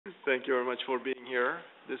Thank you very much for being here.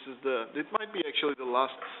 It might be actually the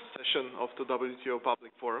last session of the WTO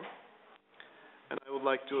Public Forum, and I would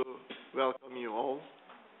like to welcome you all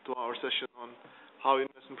to our session on how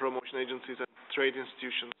investment promotion agencies and trade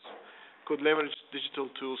institutions could leverage digital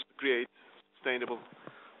tools to create sustainable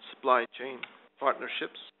supply chain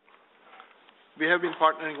partnerships. We have been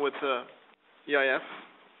partnering with the EIF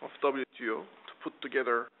of WTO to put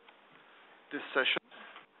together this session.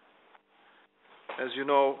 As you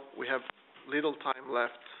know, we have little time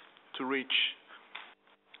left to reach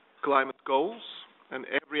climate goals, and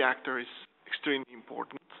every actor is extremely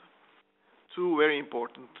important. Two very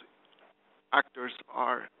important actors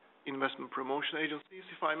are investment promotion agencies,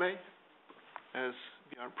 if I may, as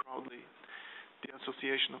we are proudly the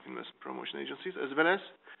Association of Investment Promotion Agencies, as well as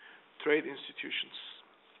trade institutions.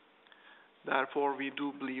 Therefore, we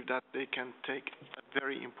do believe that they can take a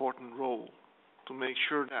very important role to make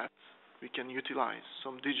sure that we can utilize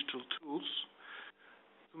some digital tools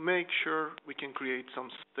to make sure we can create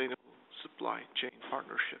some sustainable supply chain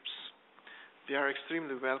partnerships. They are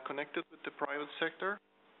extremely well connected with the private sector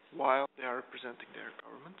while they are representing their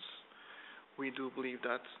governments. We do believe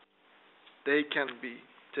that they can be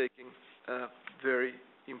taking a very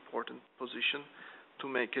important position to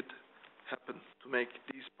make it happen, to make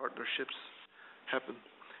these partnerships happen.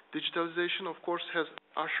 Digitalization, of course, has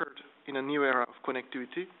ushered in a new era of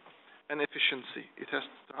connectivity and efficiency. It has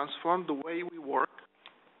transformed the way we work,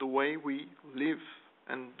 the way we live,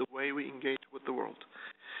 and the way we engage with the world.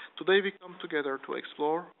 Today we come together to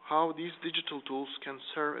explore how these digital tools can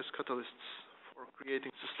serve as catalysts for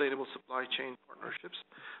creating sustainable supply chain partnerships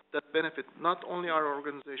that benefit not only our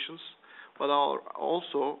organizations, but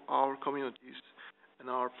also our communities and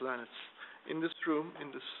our planets. In this room,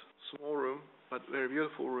 in this small room, but very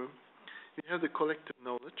beautiful room, we have the collective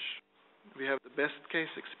knowledge. We have the best case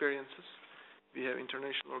experiences. We have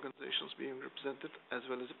international organizations being represented, as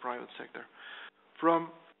well as the private sector.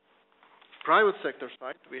 From private sector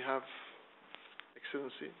side, we have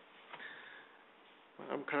Excellency,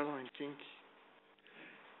 Madam Caroline King.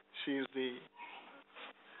 She is the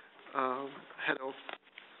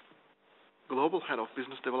Global Head of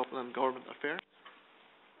Business Development and Government Affairs,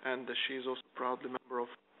 and she is also proudly member of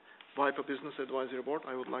IPA Business Advisory Board.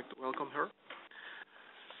 I would like to welcome her.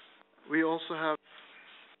 We also have,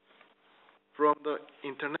 from the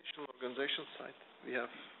international organization side, we have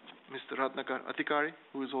Mr. Ratnakar Adhikari,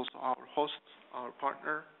 who is also our host, our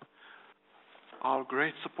partner, our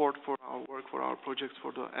great support for our work, for our projects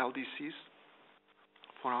for the LDCs,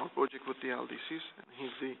 for our project with the LDCs. And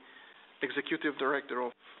he's the Executive Director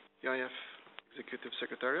of EIF Executive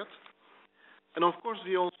Secretariat. And of course,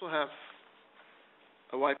 we also have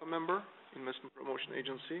a WIPA member, Investment Promotion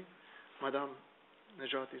Agency, Madam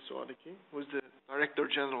Nejati Soadiki, who is the Director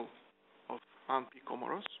General of ANPI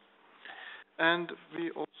Comoros. And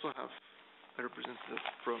we also have a representative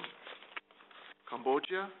from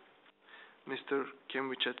Cambodia, Mr.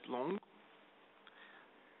 Kemwichet Long,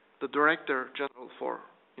 the Director General for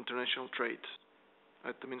International Trade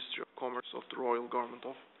at the Ministry of Commerce of the Royal Government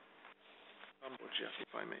of Cambodia,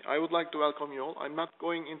 if I may. I would like to welcome you all. I'm not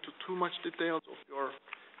going into too much details of your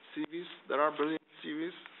CVs. There are brilliant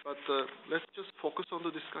CVs, but let's just focus on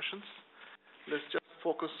the discussions. Let's just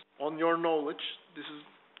focus on your knowledge. This is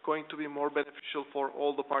going to be more beneficial for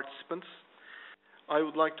all the participants. I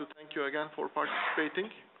would like to thank you again for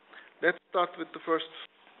participating. Let's start with the first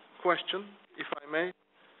question, if I may,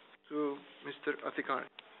 to Mr. Adhikari.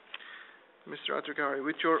 Mr. Adhikari,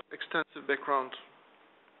 with your extensive background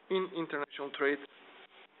in international trade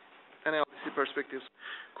and LDC perspectives,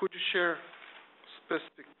 could you share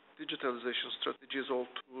specific digitalization strategies or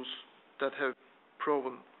tools that have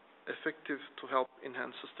proven effective to help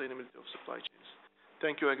enhance sustainability of supply chains?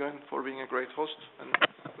 Thank you again for being a great host and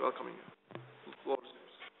welcoming you. The floor is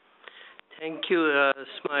yours. Thank you,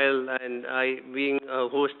 Ismail. And I, being a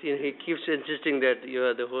host, he keeps insisting that you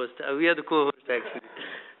are the host. We are the co-host, actually.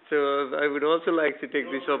 So I would also like to take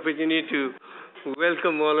this opportunity to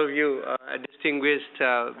welcome all of you, distinguished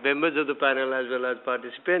members of the panel as well as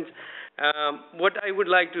participants. What I would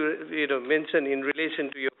like to mention in relation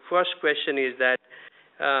to your first question is that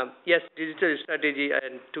yes, digital strategy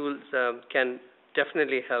and tools can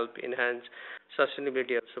definitely help enhance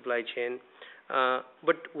sustainability of supply chain.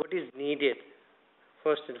 But what is needed,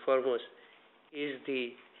 first and foremost, is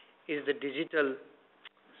the digital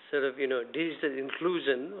sort of digital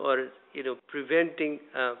inclusion, or preventing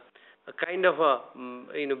a kind of a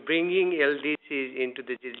bringing LDCs into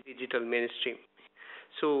the digital mainstream.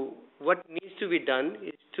 So what needs to be done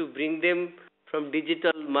is to bring them from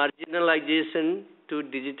digital marginalization to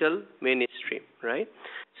digital mainstream, right?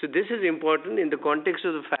 So this is important in the context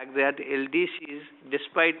of the fact that LDCs,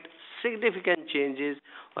 despite significant changes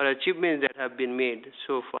or achievements that have been made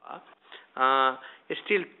so far, is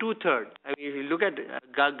still two-thirds. I mean, if you look at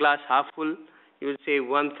glass half full, you will say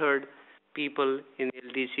one-third people in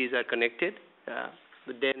LDCs are connected.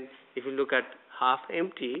 But then if you look at half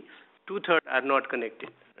empty, two-thirds are not connected,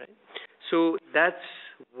 right? So that's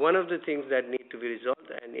one of the things that need to be resolved,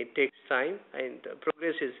 and it takes time, and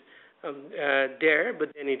progress is there, but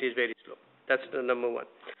then it is very slow. That's the number one.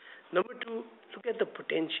 Number two, look at the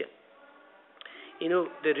potential. You know,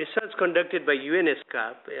 the research conducted by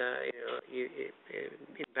UNESCAP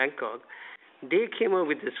in Bangkok, they came up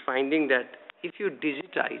with this finding that if you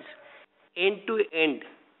digitize end-to-end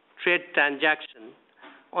trade transaction,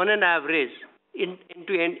 on an average,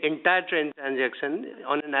 end-to-end entire trade transaction,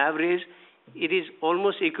 on an average, it is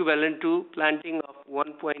almost equivalent to planting of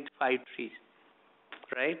 1.5 trees,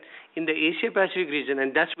 right? In the Asia-Pacific region,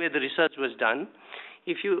 and that's where the research was done,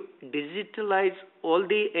 if you digitalize all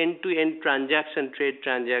the end-to-end trade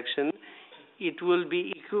transaction, it will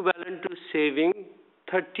be equivalent to saving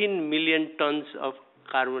 13 million tons of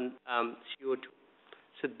carbon CO2.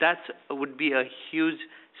 So that would be a huge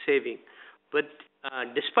saving. But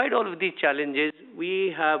despite all of these challenges,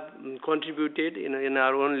 we have contributed in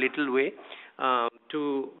our own little way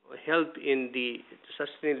to help in the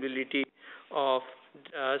sustainability of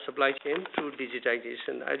supply chain through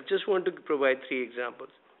digitization. I just want to provide three examples.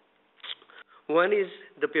 One is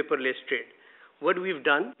the paperless trade. What we've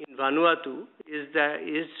done in Vanuatu is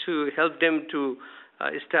to help them to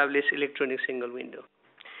establish electronic single window.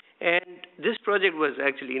 And this project was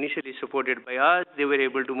actually initially supported by us. They were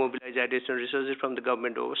able to mobilize additional resources from the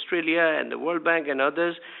government of Australia and the World Bank and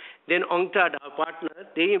others. Then UNCTAD, our partner,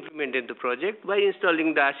 they implemented the project by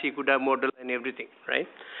installing the ASICUDA model and everything, right?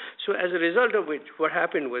 So as a result of which, what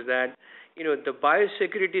happened was that, you know, the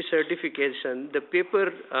biosecurity certification, the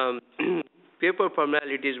paper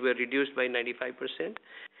formalities were reduced by 95%,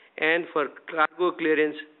 and for cargo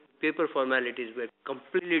clearance, paper formalities were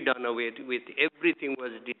completely done away with. Everything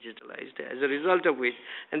was digitalized. As a result of which,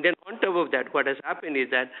 and then on top of that, what has happened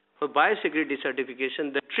is that for biosecurity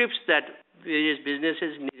certification, the trips that various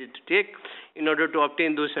businesses needed to take in order to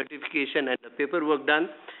obtain those certification and the paperwork done,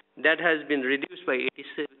 that has been reduced by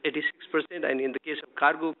 86%, and in the case of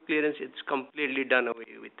cargo clearance, it's completely done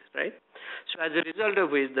away with, right? So as a result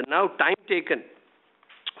of which, the now time taken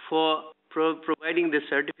for providing the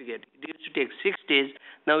certificate, it used to take 6 days.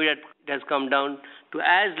 Now it has come down to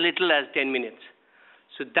as little as 10 minutes.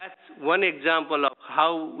 So that's one example of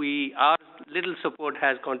how our little support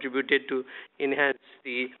has contributed to enhance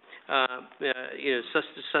the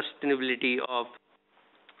sustainability of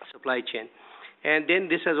supply chain. And then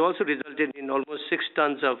this has also resulted in almost 6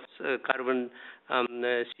 tons of carbon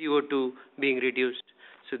CO2 being reduced.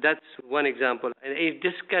 So that's one example. And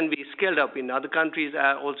this can be scaled up in other countries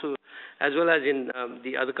also, as well as in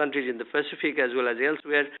the other countries in the Pacific, as well as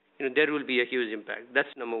elsewhere. You know, there will be a huge impact. That's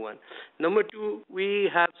number one. Number two, we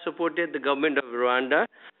have supported the government of Rwanda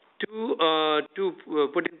to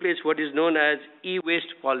put in place what is known as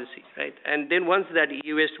e-waste policy, right? And then once that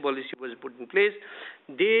e-waste policy was put in place,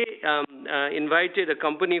 they invited a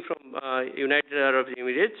company from United Arab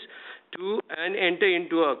Emirates to enter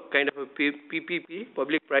into a kind of a PPP,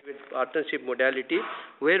 public-private partnership modality,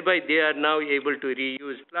 whereby they are now able to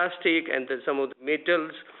reuse plastic, and some of the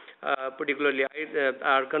metals, particularly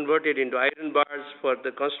are converted into iron bars for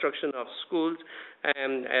the construction of schools,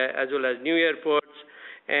 and as well as new airports,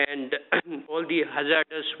 and all the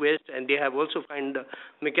hazardous waste, and they have also found a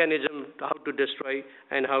mechanism how to destroy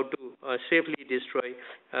and how to safely destroy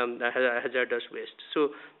the hazardous waste.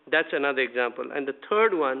 So that's another example. And the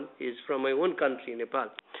third one is from my own country,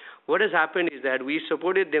 Nepal. What has happened is that we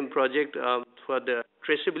supported them project for the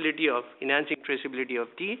enhancing traceability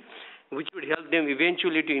of tea, which would help them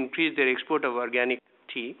eventually to increase their export of organic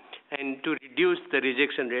tea and to reduce the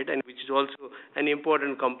rejection rate, and which is also an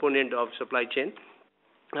important component of supply chain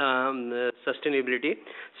sustainability.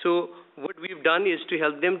 So what we've done is to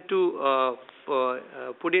help them to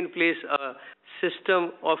put in place a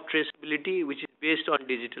system of traceability which is based on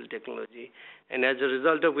digital technology. And as a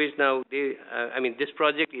result of which now this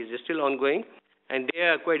project is still ongoing, and they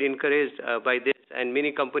are quite encouraged by this, and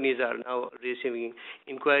many companies are now receiving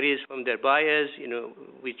inquiries from their buyers,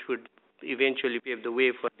 which would eventually pave the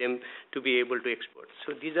way for them to be able to export.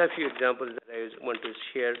 So these are a few examples that I want to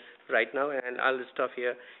share right now, and I'll stop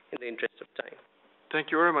here in the interest of time.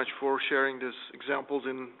 Thank you very much for sharing these examples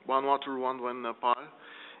in Vanuatu, Rwanda, and Nepal.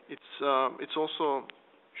 We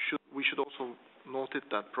should also note it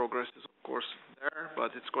that progress is of course there,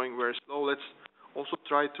 but it's going very slow. Let's also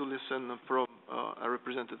try to listen from a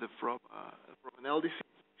representative from an LDC,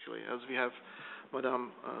 actually, as we have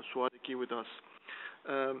Madame Swadiki with us.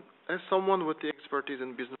 As someone with the expertise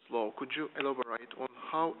in business law, could you elaborate on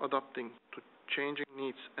how adapting to changing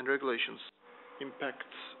needs and regulations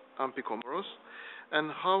impacts AMPI Comoros,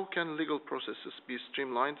 and how can legal processes be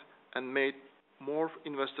streamlined and made more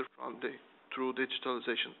investor-friendly through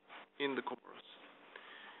digitalization in the Comoros?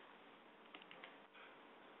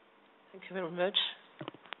 Thank you very much.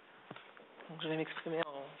 Donc, je vais m'exprimer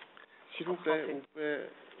en S'il vous plaît, vous pouvez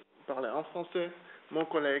parler en français. Mon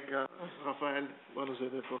collègue Raphaël va nous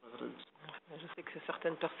aider pour la traduction. Je sais que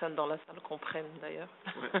certaines personnes dans la salle comprennent d'ailleurs.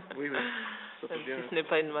 Ouais, oui, ça peut bien. Si ce n'est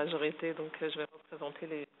pas une majorité, donc je vais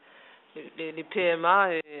représenter les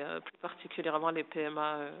PMA et plus particulièrement les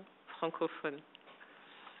PMA francophones.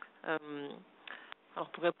 Alors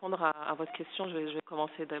pour répondre à votre question, je vais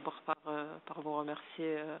commencer d'abord par vous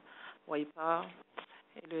remercier IPA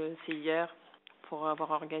et le CIR pour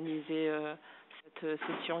avoir organisé cette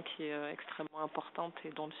session qui est extrêmement importante et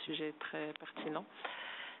dont le sujet est très pertinent,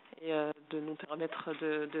 et de nous permettre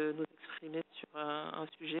de nous exprimer sur un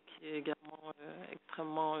sujet qui est également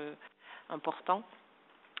extrêmement important.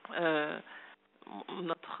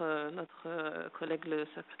 Notre collègue, le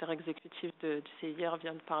secrétaire exécutif du CIR,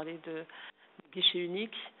 vient de parler de guichet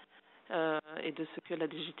unique et de ce que la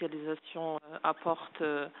digitalisation apporte,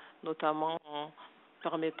 notamment en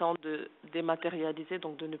permettant de dématérialiser,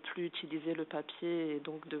 donc de ne plus utiliser le papier et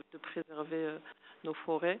donc de préserver nos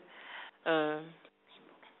forêts. Au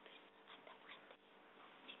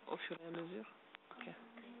fur et à mesure. Okay.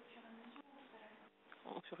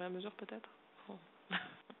 Au fur et à mesure peut-être.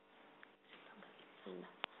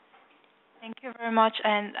 Thank you very much,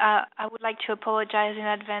 and I would like to apologize in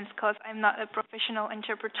advance because I'm not a professional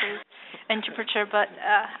interpreter, but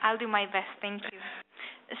I'll do my best. Thank you.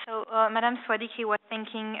 So, Madame Swadiki was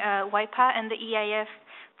thanking WIPA and the EIF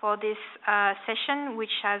for this session,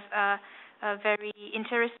 which has a very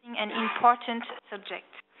interesting and important subject.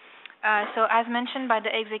 So, as mentioned by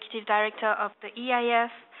the Executive Director of the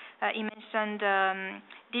EIF, he mentioned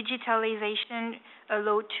digitalization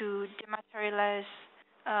allowed to dematerialize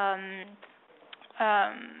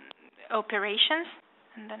operations,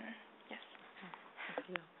 and then yes.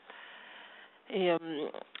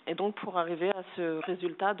 Et donc pour arriver à ce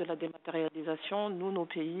résultat de la dématérialisation, nos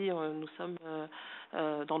pays, nous sommes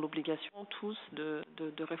dans l'obligation tous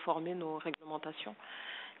de réformer nos réglementations.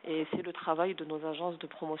 Et c'est le travail de nos agences de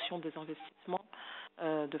promotion des investissements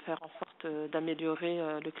de faire en sorte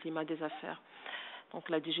d'améliorer le climat des affaires. Donc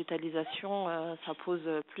la digitalisation, ça pose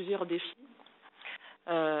plusieurs défis.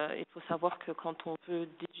 Il faut savoir que quand on veut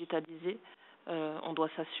digitaliser, on doit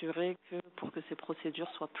s'assurer que pour que ces procédures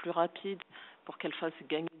soient plus rapides, pour qu'elles fassent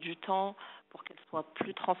gagner du temps, pour qu'elles soient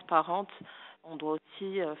plus transparentes, on doit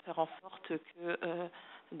aussi faire en sorte que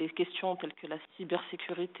des questions telles que la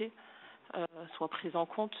cybersécurité soient prises en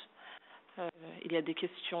compte. Il y a des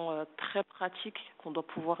questions très pratiques qu'on doit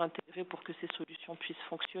pouvoir intégrer pour que ces solutions puissent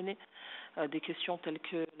fonctionner. Des questions telles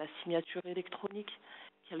que la signature électronique,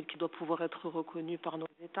 qui doit pouvoir être reconnue par nos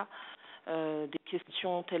États. Des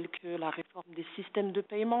questions telles que la réforme des systèmes de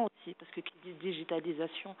paiement aussi, parce que qui dit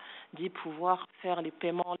digitalisation dit pouvoir faire les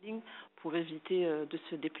paiements en ligne pour éviter de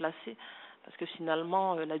se déplacer. Parce que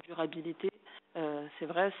finalement, la durabilité, c'est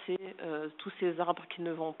vrai, c'est tous ces arbres qui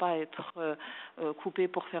ne vont pas être coupés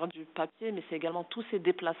pour faire du papier, mais c'est également tous ces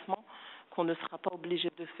déplacements qu'on ne sera pas obligé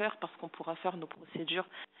de faire parce qu'on pourra faire nos procédures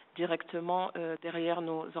directement derrière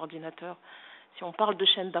nos ordinateurs. Si on parle de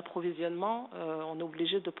chaîne d'approvisionnement, on est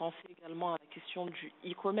obligé de penser également à la question du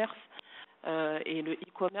e-commerce. Et le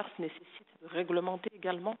e-commerce nécessite de réglementer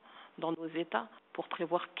également dans nos États pour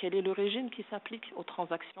prévoir quel est le régime qui s'applique aux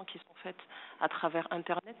transactions qui sont faites à travers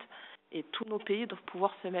Internet. Et tous nos pays doivent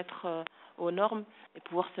pouvoir se mettre aux normes et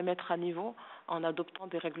pouvoir se mettre à niveau en adoptant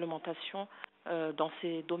des réglementations dans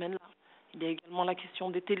ces domaines-là. Il y a également la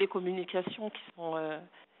question des télécommunications qui sont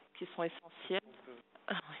essentielles.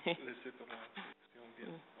 Oui. Laissez pour la question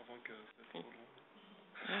bien avant que c'est trop long.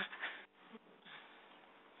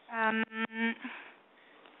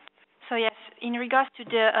 So yes, in regards to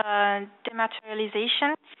the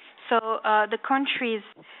dematerialization, so the countries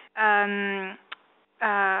have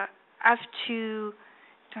to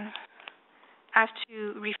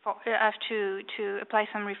apply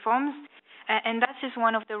some reforms, and that is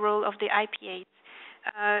one of the role of the IPAs.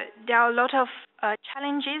 There are a lot of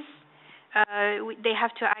challenges. They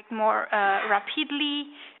have to act more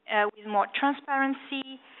rapidly, with more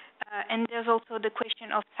transparency, and there's also the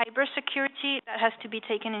question of cybersecurity that has to be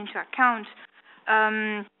taken into account.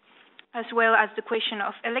 as well as the question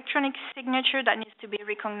of electronic signature that needs to be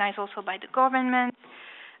recognized also by the government.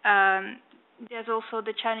 There's also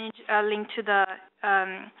the challenge linked to the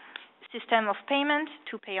system of payment,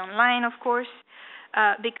 to pay online, of course,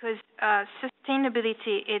 because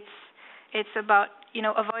sustainability, it's about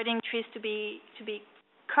avoiding trees to be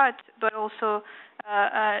cut, but also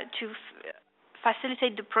to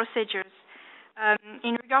facilitate the procedures.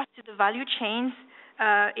 In regards to the value chains,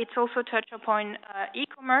 it's also touched upon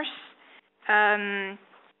e-commerce,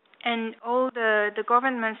 and all the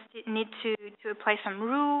governments need to apply some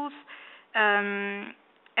rules and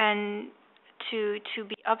to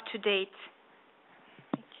be up to date.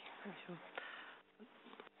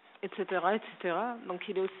 Etc., etc. Donc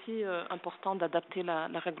il est aussi important d'adapter la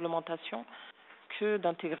réglementation que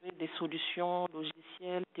d'intégrer des solutions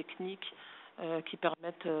logicielles, techniques qui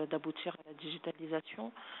permettent d'aboutir à la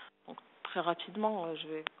digitalisation. Donc, très rapidement, je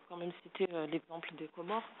vais quand même citer l'exemple des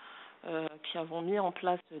Comores qui avons mis en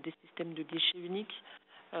place des systèmes de guichets uniques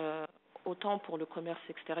autant pour le commerce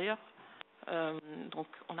extérieur. Donc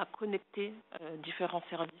on a connecté différents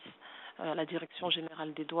services à la Direction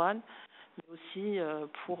générale des douanes, mais aussi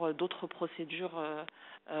pour d'autres procédures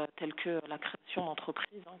telles que la création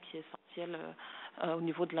d'entreprises, qui est essentielle au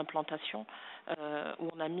niveau de l'implantation, où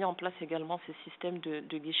on a mis en place également ces systèmes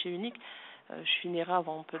de guichets uniques. Je finirai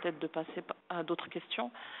avant peut-être de passer à d'autres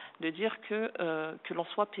questions, de dire que l'on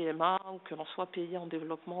soit PMA ou que l'on soit pays en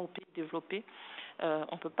développement ou pays développé, on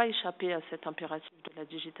ne peut pas échapper à cet impératif de la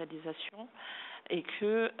digitalisation et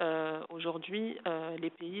que aujourd'hui les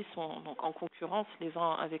pays sont donc en concurrence les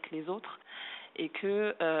uns avec les autres et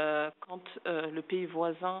que quand le pays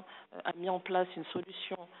voisin a mis en place une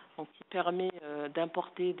solution qui permet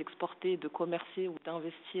d'importer, d'exporter, de commercer ou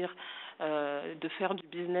d'investir, de faire du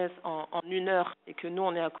business en 1 heure et que nous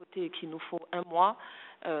on est à côté et qu'il nous faut 1 mois,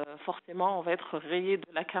 forcément on va être rayé de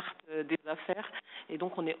la carte des affaires et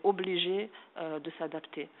donc on est obligé de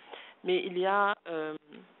s'adapter. Mais il y a...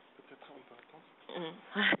 Peut-être on peut attendre.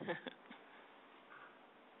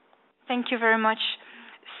 Thank you very much.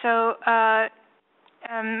 So,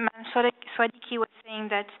 Swadiki was saying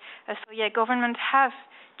that government have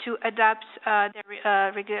to adapt their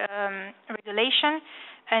regulation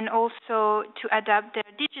and also to adapt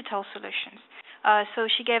their digital solutions. So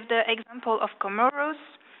she gave the example of Comoros,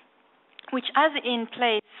 which has in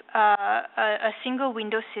place a single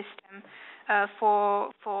window system for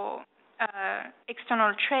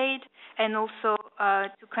external trade and also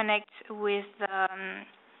to connect with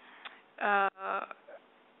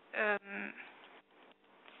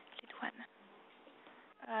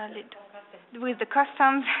with the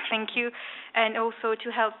customs, thank you, and also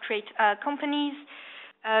to help create companies.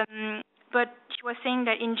 But she was saying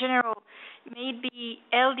that in general, maybe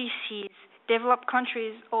LDCs, developed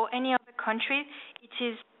countries, or any other country, it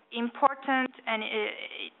is important and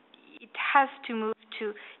it has to move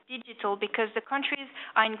to digital because the countries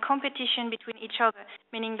are in competition between each other,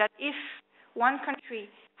 meaning that if one country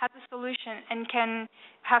has a solution and can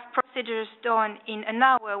have procedures done in an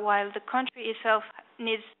hour while the country itself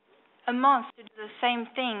needs a month to do the same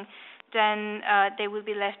thing, then they will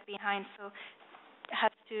be left behind. So it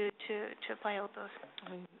has to apply all those.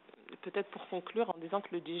 Peut-être pour conclure en disant que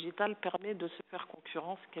le digital permet de se faire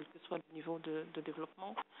concurrence quel que soit le niveau de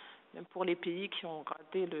développement. Même pour les pays qui ont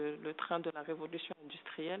raté le train de la révolution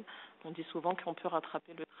industrielle, on dit souvent qu'on peut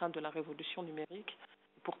rattraper le train de la révolution numérique.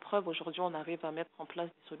 Pour preuve, aujourd'hui, on arrive à mettre en place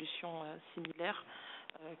des solutions similaires,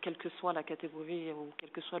 quelle que soit la catégorie ou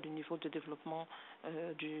quel que soit le niveau de développement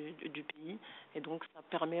du pays. Et donc, ça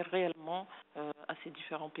permet réellement à ces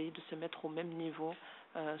différents pays de se mettre au même niveau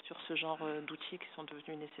sur ce genre d'outils qui sont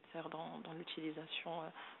devenus nécessaires dans l'utilisation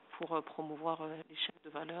pour promouvoir les chaînes de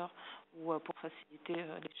valeur ou pour faciliter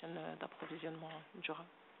les chaînes d'approvisionnement durable.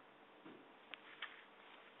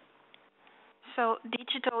 So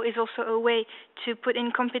digital is also a way to put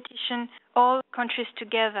in competition all countries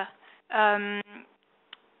together.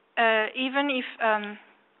 Even if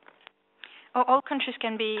all countries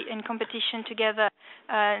can be in competition together,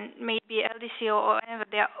 maybe LDC or whatever,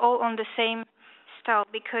 they are all on the same style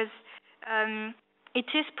because it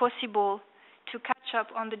is possible to catch up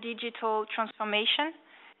on the digital transformation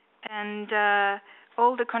and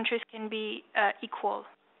all the countries can be equal.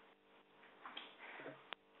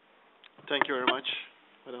 Thank you very much,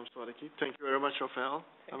 Madame Swadiki. Thank you very much, Raphael.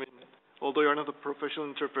 I mean, although you're not a professional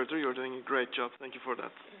interpreter, you're doing a great job. Thank you for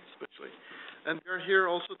that, especially. And we're here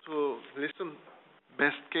also to listen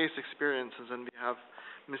best case experiences, and we have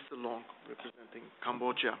Mr. Long representing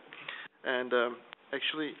Cambodia. And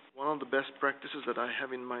actually, one of the best practices that I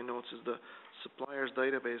have in my notes is the suppliers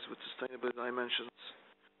database with sustainability dimensions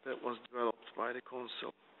that was developed by the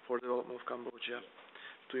Council. for development of Cambodia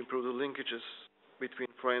to improve the linkages between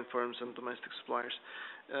foreign firms and domestic suppliers.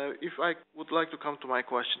 If I would like to come to my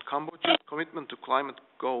question, Cambodia's commitment to climate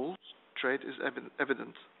goals trade is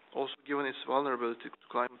evident, also given its vulnerability to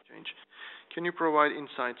climate change. Can you provide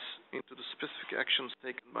insights into the specific actions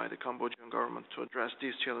taken by the Cambodian government to address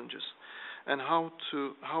these challenges, and how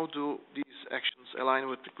do these actions align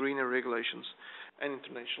with the greener regulations and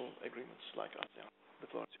international agreements like ASEAN? The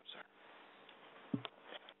floor is yours, sir.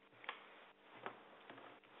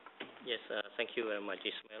 Yes, thank you very much,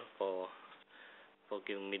 Ismail, for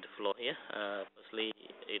giving me the floor here. Firstly,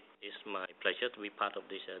 it is my pleasure to be part of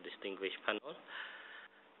this distinguished panel.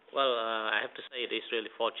 Well, I have to say it is really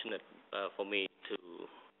fortunate for me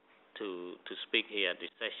to speak here at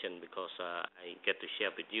this session, because I get to share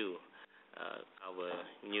with you our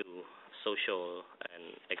new social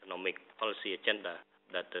and economic policy agenda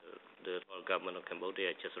that the royal government of Cambodia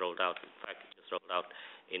just rolled out. In fact, it just rolled out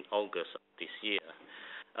in August of this year.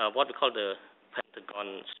 What we call the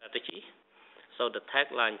Pentagon strategy. So the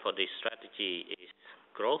tagline for this strategy is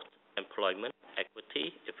growth, employment,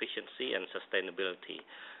 equity, efficiency, and sustainability.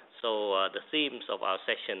 So the themes of our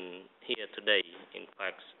session here today, in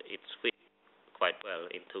fact, it fits quite well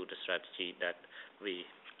into the strategy that we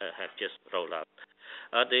have just rolled out.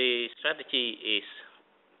 The strategy is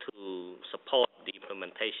to support the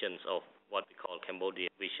implementations of what we call Cambodia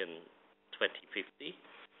Vision 2050,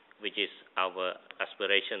 which is our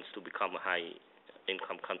aspirations to become a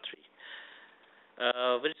high-income country.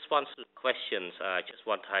 With response to the questions, I just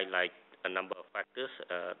want to highlight a number of factors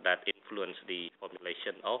that influence the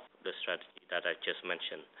formulation of the strategy that I just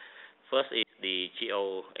mentioned. First is the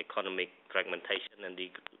geo-economic fragmentation and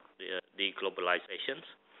the globalizations.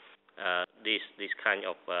 These kind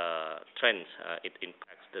of trends, it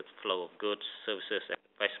impacts the flow of goods, services, and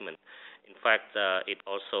investment. In fact, it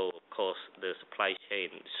also caused the supply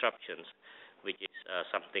chain disruptions, which is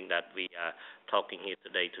something that we are talking here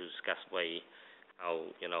today to discuss how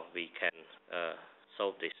we can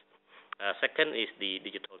solve this. Second is the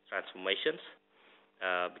digital transformations,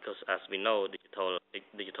 because as we know,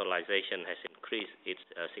 digitalization has increased its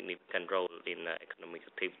significant role in economic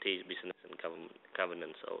activities, business, and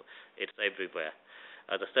governance. So it's everywhere.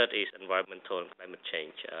 The third is environmental and climate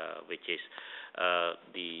change, which is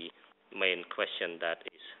the main question that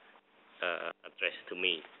is addressed to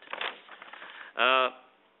me.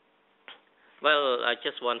 Well, I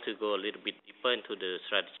just want to go a little bit deeper into the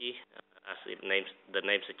strategy. As the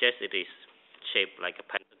name suggests, it is shaped like a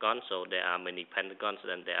pentagon. So there are many pentagons,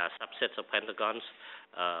 and there are subsets of pentagons,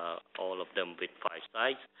 all of them with 5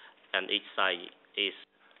 sides, and each side is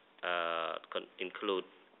include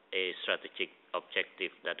a strategic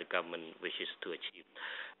objective that the government wishes to achieve.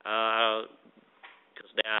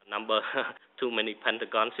 Because there are too many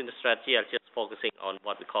pentagons in the strategy, I'm just focusing on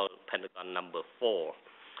what we call pentagon number 4.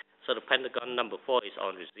 So the pentagon number 4 is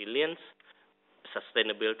on resilience,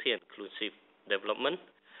 sustainability, and inclusive development,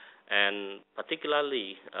 and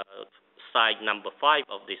particularly side number 5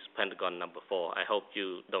 of this pentagon number 4. I hope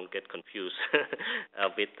you don't get confused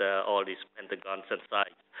with all these pentagons and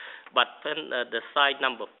sides. But the side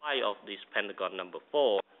number 5 of this pentagon number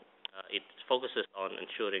 4, it focuses on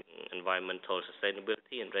ensuring environmental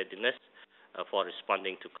sustainability and readiness for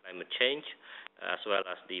responding to climate change, as well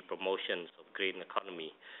as the promotions of green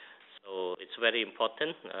economy. So it's very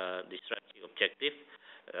important, the strategy objective,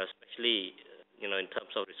 especially in terms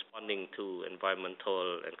of responding to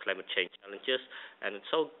environmental and climate change challenges, and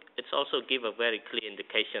it's also give a very clear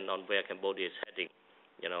indication on where Cambodia is heading.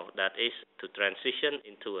 That is to transition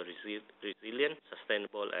into a resilient,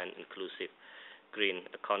 sustainable, and inclusive green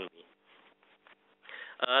economy.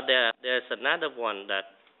 There's another one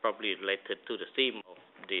that probably related to the theme of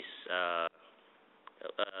this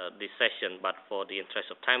session, but for the interest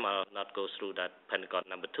of time, I'll not go through that pentagon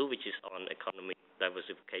number 2, which is on economic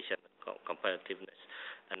diversification, competitiveness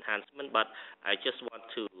enhancement. But I just want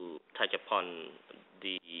to touch upon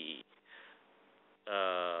the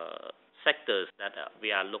sectors that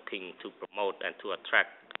we are looking to promote and to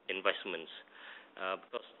attract investments,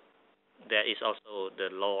 because there is also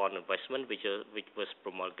the law on investment, which was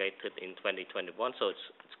promulgated in 2021, so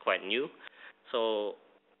it's quite new. So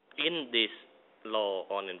in this law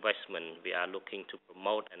on investment, we are looking to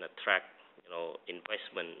promote and attract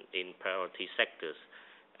investment in priority sectors,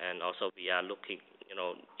 and also we are looking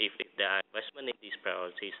if there are investment in these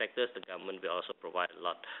priority sectors, the government will also provide a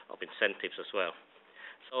lot of incentives as well.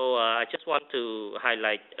 So I just want to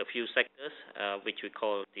highlight a few sectors which we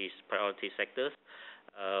call these priority sectors.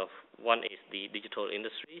 One is the digital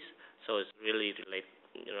industries, so it's really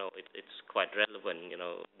it's quite relevant,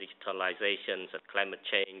 digitalizations and climate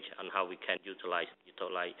change, and how we can utilize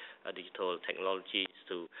digital technologies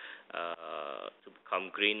to become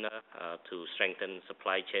greener, to strengthen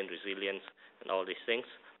supply chain resilience, and all these things.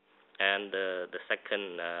 And the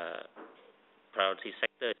second priority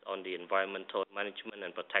sector is on the environmental management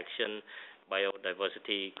and protection,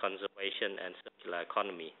 biodiversity conservation, and circular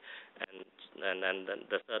economy. And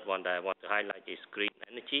the third one that I want to highlight is green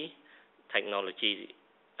energy, technology,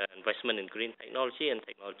 investment in green technology, and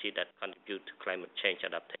technology that contribute to climate change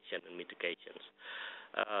adaptation and mitigations.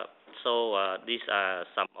 So these are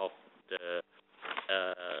some of the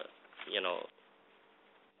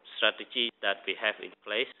strategies that we have in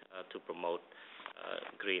place to promote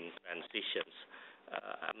green transitions.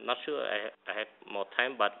 I'm not sure I have more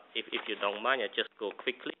time, but if you don't mind, I just go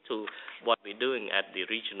quickly to what we're doing at the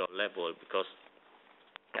regional level, because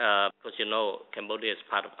Cambodia is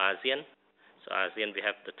part of ASEAN. So ASEAN, we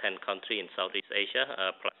have the 10 countries in Southeast Asia,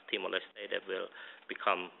 plus Timor-Leste that will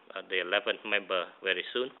become the 11th member very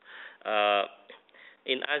soon.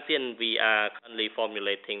 In ASEAN, we are currently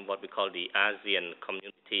formulating what we call the ASEAN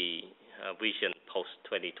Community Vision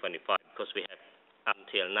post-2025, because we have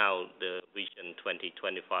until now the Vision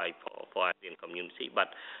 2025 for ASEAN community,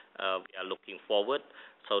 but we are looking forward.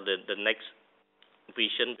 So the next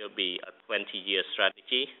vision will be a 20-year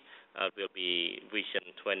strategy, will be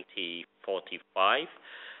Vision 2045.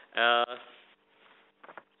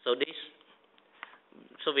 So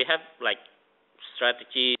we have like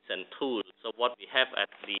strategies and tools. So what we have at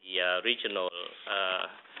the regional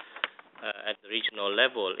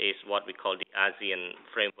level is what we call the ASEAN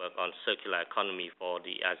Framework on Circular Economy for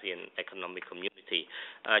the ASEAN Economic Community.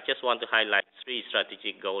 I just want to highlight 3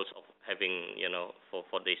 strategic goals of having,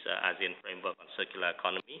 for this ASEAN Framework on Circular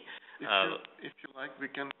Economy. If you like, we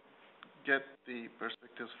can get the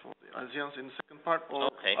perspectives for the ASEANs in the second part,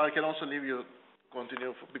 or okay. I can also leave you to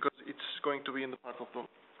continue, because it's going to be in the part of the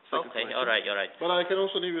second Okay, question. all right. But I can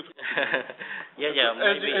also leave you to continue.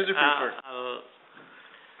 maybe. As you prefer.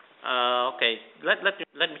 Okay, let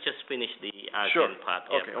me just finish the ASEAN part,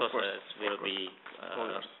 because it will be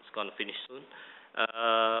it's going to finish soon.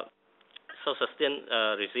 So sustain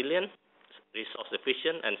resilient, resource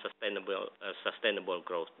efficient, and sustainable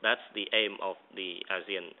growth. That's the aim of the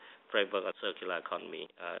ASEAN Framework on Circular Economy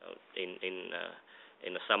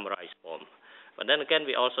in a summarized form. But then again,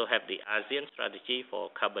 we also have the ASEAN strategy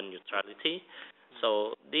for carbon neutrality.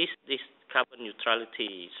 So this carbon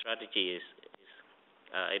neutrality strategy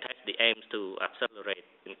it has the aims to accelerate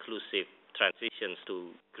inclusive transitions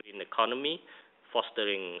to green economy,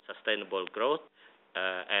 fostering sustainable growth,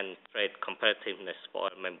 and trade competitiveness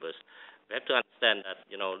for our members. We have to understand that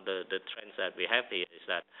the trends that we have here is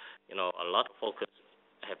that a lot of focus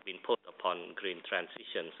have been put upon green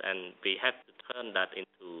transitions, and we have to turn that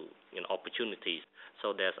into opportunities.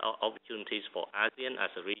 So there's opportunities for ASEAN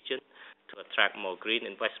as a region to attract more green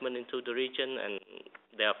investment into the region, and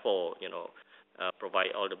therefore provide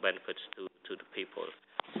all the benefits to the people.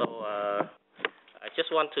 So I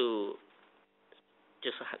just want to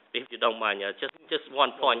if you don't mind, just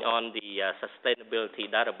one point on the sustainability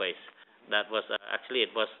database. That was actually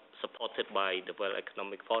it was supported by the World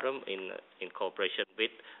Economic Forum in cooperation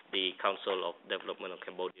with the Council of Development of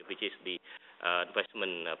Cambodia, which is the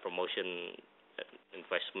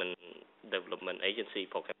investment development agency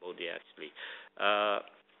for Cambodia actually.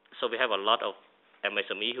 So we have a lot of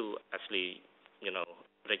MSME who actually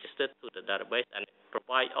registered to the database, and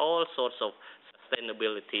provide all sorts of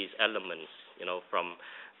sustainability elements, from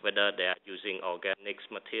whether they are using organics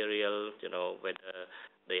material, whether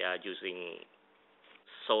they are using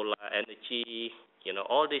solar energy,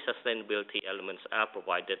 all these sustainability elements are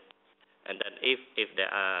provided. And then if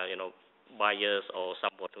there are, buyers or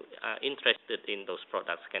someone who are interested in those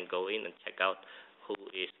products can go in and check out who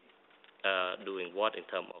is doing what in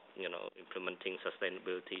terms of, implementing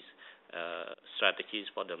sustainability strategies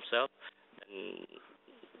for themselves. And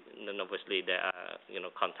then obviously there are,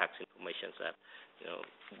 contact information that,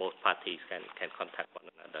 both parties can contact one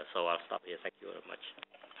another. So I'll stop here. Thank you very much.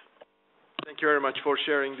 Thank you very much for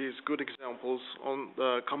sharing these good examples on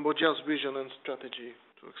Cambodia's vision and strategy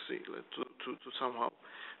to exceed, to somehow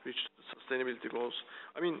reach the sustainability goals.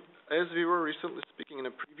 I mean, as we were recently speaking in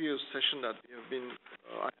a previous session that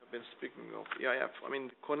I have been speaking of EIF. I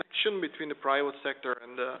mean, the connection between the private sector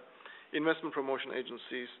and the investment promotion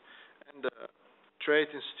agencies and the trade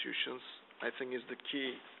institutions, I think, is the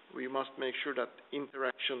key. We must make sure that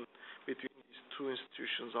interaction between these two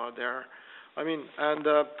institutions are there. I mean, and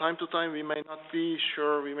time to time we may not be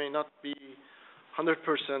sure, we may not be 100%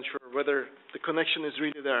 sure whether the connection is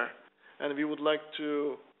really there. And we would like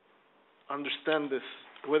to understand this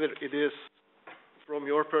whether it is, from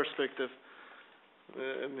your perspective,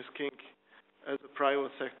 Ms. King, as a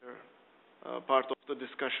private sector part of the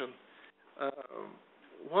discussion,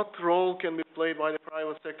 what role can be played by the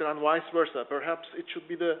private sector and vice versa? Perhaps it should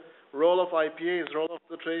be the role of IPAs, role of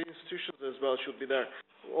the trade institutions as well should be there.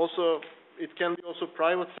 Also, it can be also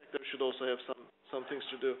private sector should also have some things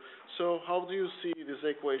to do. So how do you see this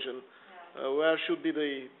equation? Where should be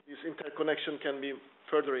this interconnection can be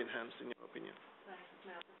further enhanced, in your opinion? Thanks,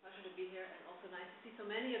 Ismail. It's a pleasure to be here, and also nice to see so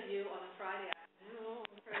many of you on a Friday afternoon,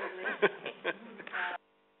 fairly late.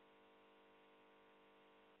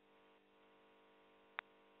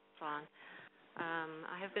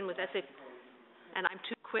 I have been with SAP, and I'm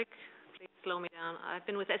too quick. Please slow me down. I've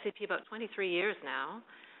been with SAP about 23 years now,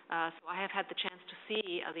 so I have had the chance to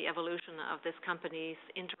see the evolution of this company's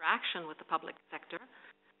interaction with the public sector.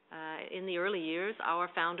 In the early years, our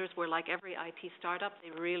founders were like every IT startup.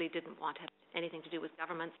 They really didn't want to have anything to do with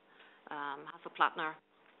government. Hasso Plattner,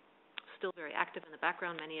 still very active in the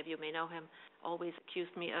background. Many of you may know him, always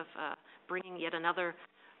accused me of bringing yet another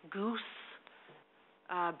goose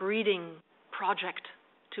breeding project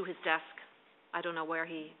to his desk. I don't know where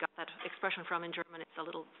he got that expression from in German. It's a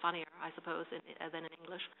little funnier, I suppose, than in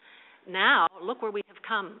English. Now, look where we have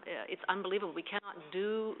come. It's unbelievable. We cannot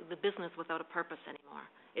do the business without a purpose anymore.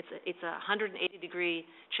 It's a 180-degree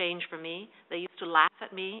change for me. They used to laugh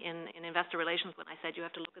at me in investor relations when I said you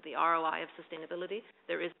have to look at the ROI of sustainability.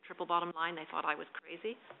 There is a triple bottom line. They thought I was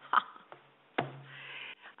crazy.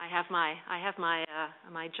 I have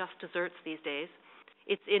my just desserts these days.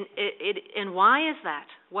 And why is that?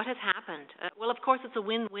 What has happened? Well, of course, it's a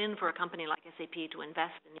win-win for a company like SAP to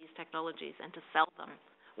invest in these technologies and to sell them.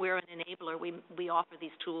 We're an enabler. We offer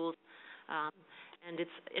these tools, and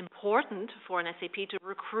it's important for an SAP to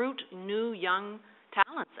recruit new young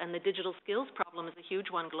talents. And the digital skills problem is a huge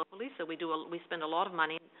one globally. So we spend a lot of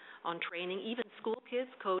money on training, even school kids,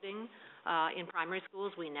 coding in primary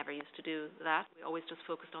schools. We never used to do that. We always just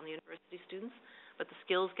focused on the university students. But the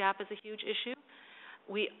skills gap is a huge issue.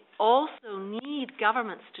 We also need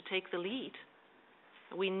governments to take the lead.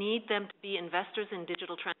 We need them to be investors in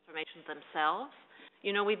digital transformations themselves.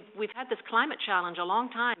 You know, we've had this climate challenge a long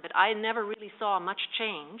time, but I never really saw much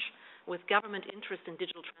change with government interest in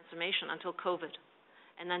digital transformation until COVID.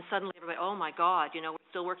 And then suddenly everybody, oh my God, you know, we're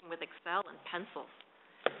still working with Excel and pencils.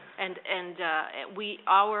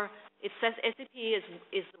 It says SAP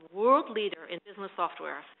is the world leader in business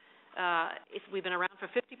software. We've been around for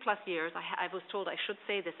 50 plus years. I was told I should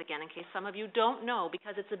say this again in case some of you don't know,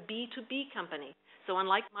 because it's a B2B company. So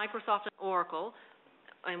unlike Microsoft and Oracle,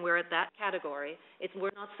 and we're at that category,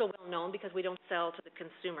 we're not so well known because we don't sell to the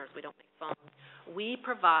consumers. We don't make phones. We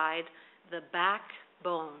provide the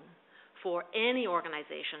backbone for any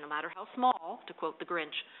organization, no matter how small, to quote the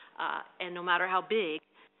Grinch, and no matter how big,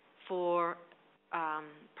 for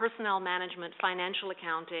personnel management, financial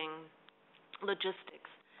accounting, logistics,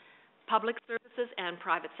 public services, and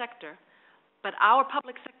private sector. But our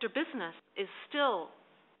public sector business is still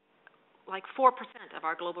like 4% of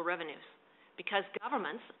our global revenues, because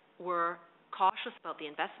governments were cautious about the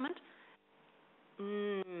investment,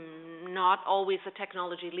 not always the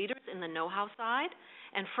technology leaders in the know-how side,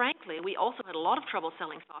 and frankly, we also had a lot of trouble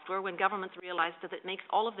selling software when governments realized that it makes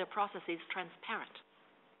all of their processes transparent.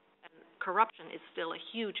 And corruption is still a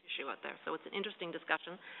huge issue out there, so it's an interesting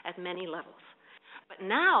discussion at many levels. But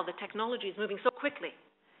now the technology is moving so quickly.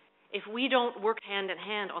 If we don't work hand in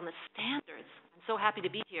hand on the standards, I'm so happy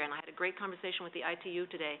to be here, and I had a great conversation with the ITU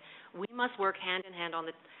today. We must work hand in hand on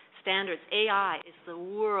the standards. AI is the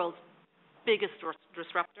world's biggest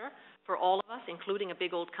disruptor for all of us, including a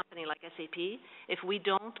big old company like SAP. If we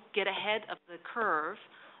don't get ahead of the curve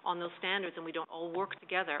on those standards and we don't all work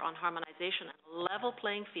together on harmonization and a level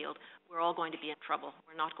playing field, we're all going to be in trouble.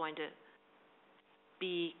 We're not going to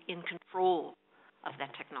be in control of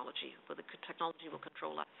that technology, but the technology will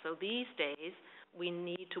control us. So these days, we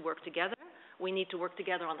need to work together. We need to work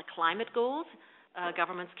together on the climate goals.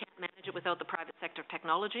 Governments can't manage it without the private sector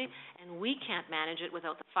technology, and we can't manage it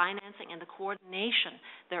without the financing and the coordination.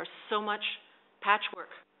 There's so much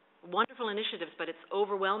patchwork, wonderful initiatives, but it's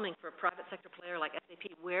overwhelming for a private sector player like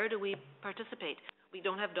SAP. Where do we participate? We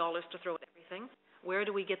don't have dollars to throw at everything. Where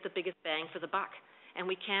do we get the biggest bang for the buck? And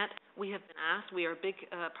we have been asked, we are a big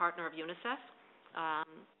partner of UNICEF.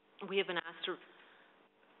 We have been asked to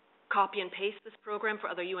copy and paste this program for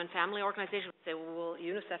other UN family organizations. We say, well,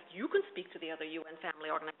 UNICEF, you can speak to the other UN family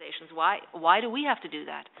organizations. Why do we have to do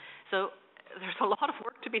that? So there's a lot of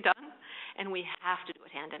work to be done, and we have to do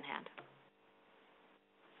it hand in hand.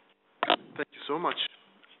 Thank you so much.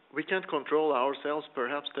 We can't control ourselves.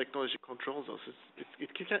 Perhaps technology controls us.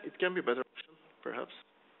 It can be a better option, perhaps.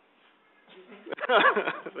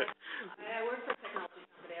 I work for a technology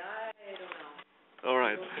company. I don't know. All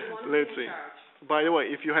right. Let's see. By the way,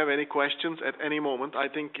 if you have any questions at any moment, I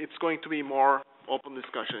think it's going to be more open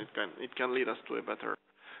discussion. It can lead us to a better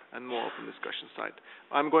and more open discussion side.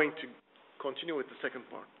 I'm going to continue with the second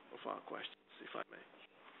part of our questions, if I may.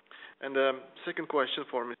 And second question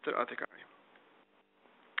for Mr. Atekari.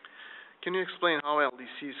 Can you explain how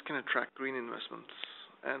LDCs can attract green investments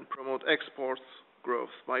and promote exports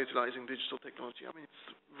growth by utilizing digital technology? I mean,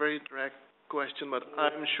 it's a very direct question, but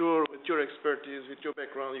I'm sure with your expertise, with your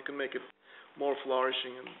background, you can make it more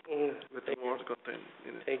flourishing and with more content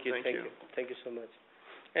in it. Thank you so much.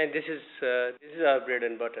 And this is our bread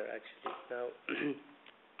and butter, actually. Now,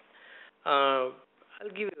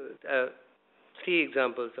 I'll give you 3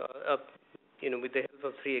 examples. With the help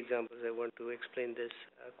of 3 examples, I want to explain this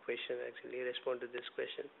question, actually respond to this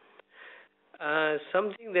question.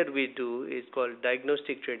 Something that we do is called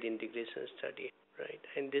diagnostic trade integration study, right?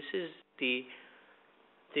 And this is the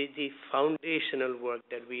foundational work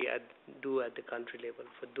that we do at the country level.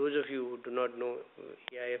 For those of you who do not know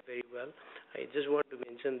EIF very well, I just want to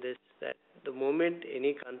mention this, that the moment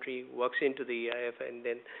any country walks into the EIF and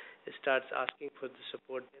then starts asking for the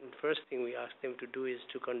support, then first thing we ask them to do is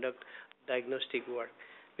to conduct diagnostic work,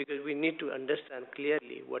 because we need to understand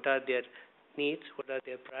clearly what are their needs, what are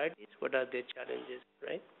their priorities, what are their challenges,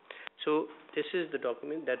 right? So this is the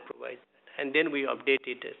document that provides that. And then we update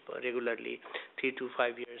it regularly, 3 to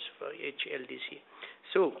 5 years for each LDC.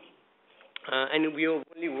 So, and we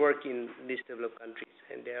only work in least developed countries,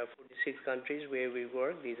 and there are 46 countries where we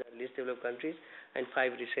work. These are least developed countries, and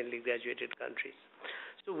 5 recently graduated countries.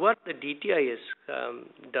 So what the DTIS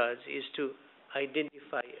does is to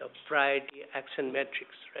identify a priority action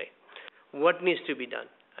matrix, right? What needs to be done?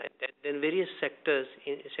 And then various sectors,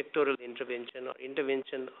 sectoral intervention or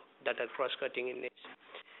intervention that are cross-cutting in nature.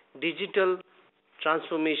 Digital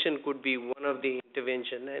transformation could be one of the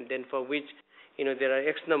intervention, and then for which there are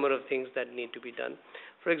X number of things that need to be done.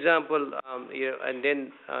 For example, and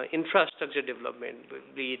then infrastructure development,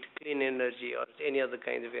 be it clean energy or any other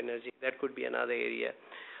kind of energy, that could be another area.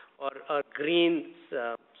 Or green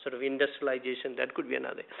sort of industrialization, that could be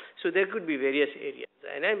another. So there could be various areas,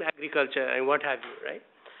 and agriculture and what have you, right?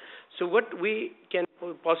 So what we can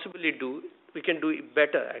possibly do, we can do it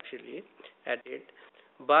better actually at it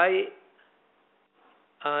by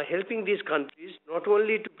helping these countries not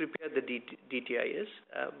only to prepare the DTIS,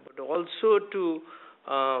 but also to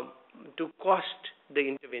cost the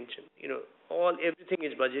intervention. Everything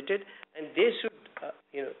is budgeted, and they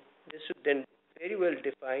should then very well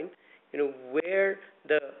define, where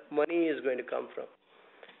the money is going to come from.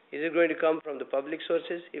 Is it going to come from the public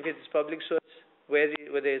sources? If it's public source,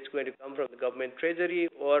 whether it's going to come from the government treasury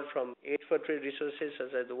or from aid for trade resources,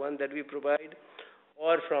 such as the one that we provide,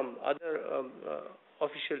 or from other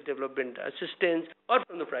official development assistance, or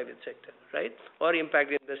from the private sector, right? Or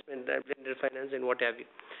impact investment, blended finance, and what have you.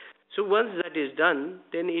 So once that is done,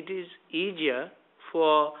 then it is easier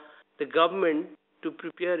for the government to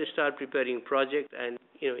start preparing projects, and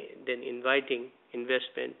then inviting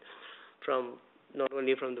investment from not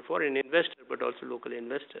only from the foreign investor but also local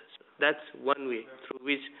investors. So that's one way through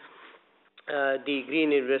which the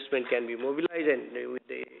green investment can be mobilized, and with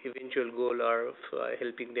the eventual goal of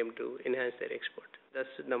helping them to enhance their export. That's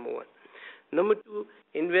number one. Number two,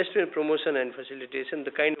 investment promotion and facilitation,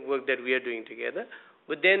 the kind of work that we are doing together.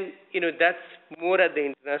 But then, that's more at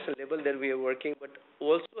the international level that we are working, but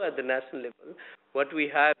also at the national level. What we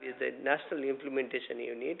have is the national implementation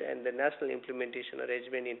unit and the national implementation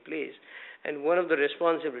arrangement in place. And one of the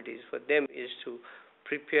responsibilities for them is to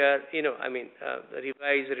prepare,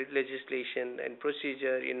 revise legislation and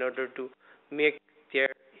procedure in order to make their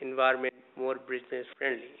environment more business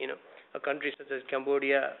friendly. A country such as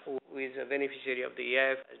Cambodia, who is a beneficiary of the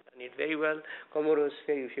EIF, has done it very well. Comoros,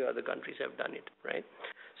 very few other countries have done it, right?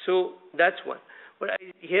 So that's one. But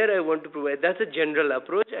I want to provide, that's a general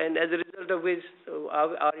approach, and as a result of which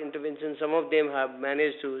our intervention, some of them have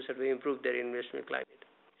managed to sort of improve their investment climate.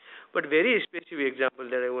 But very specific example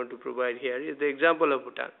that I want to provide here is the example of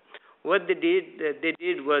Bhutan. What they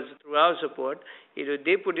did was, through our support,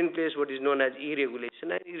 they put in place what is known as e-regulation.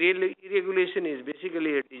 And e-regulation is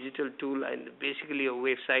basically a digital tool and basically a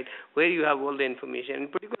website where you have all the information.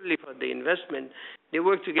 And particularly for the investment, they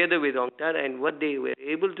work together with UNCTAD, and what they were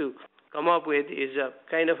able to come up with is a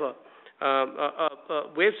kind of a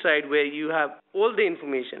website where you have all the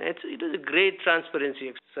information. It is a great transparency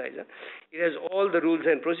exercise. It has all the rules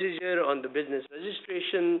and procedure on the business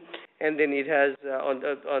registration, and then it has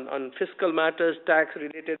on fiscal matters,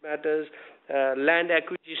 tax-related matters, land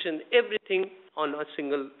acquisition, everything on a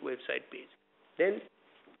single website page. Then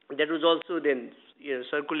That was also then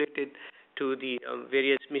circulated to the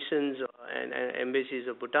various missions and embassies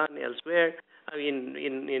of Bhutan elsewhere,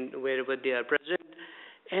 in wherever they are present.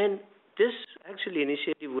 And this actually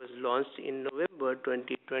initiative was launched in November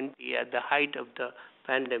 2020 at the height of the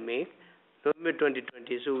pandemic, November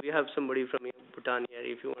 2020. So we have somebody from Bhutan here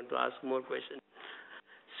if you want to ask more questions.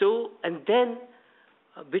 So, and then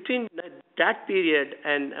between that period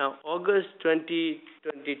and August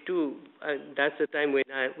 2022, that's the time when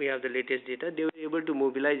we have the latest data, they were able to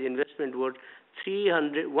mobilize investment worth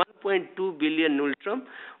 1.2 billion Nultram,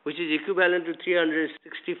 which is equivalent to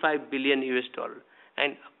 365 billion US dollar.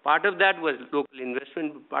 And part of that was local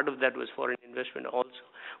investment, but part of that was foreign investment also.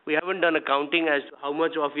 We haven't done accounting as to how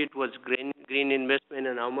much of it was green investment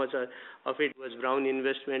and how much of it was brown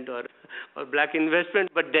investment or black investment,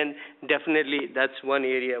 but then definitely that's one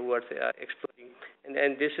area worth exploring.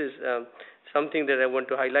 And this is something that I want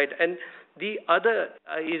to highlight. And the other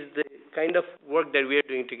is the kind of work that we are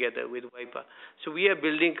doing together with WIPA. So we are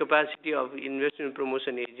building capacity of investment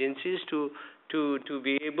promotion agencies to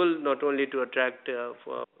be able not only to attract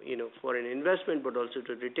foreign investment, but also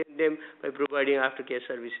to retain them by providing aftercare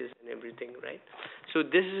services and everything, right? So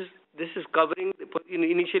this is covering.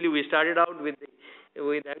 Initially, we started out with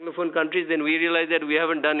Anglophone countries, then we realized that we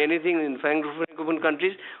haven't done anything in Francophone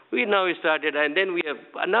countries. We now started, and then we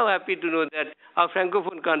are now happy to know that our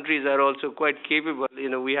Francophone countries are also quite capable.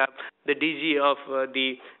 We have the DG of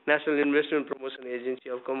the National Investment Promotion Agency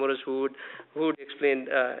of Comoros who would explain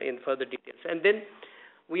in further details. And then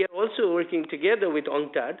we are also working together with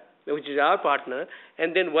UNCTAD, which is our partner,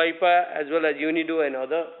 and then WIPA as well as UNIDO and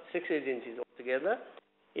other 6 agencies altogether,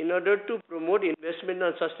 in order to promote investment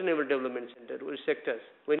on sustainable development sectors.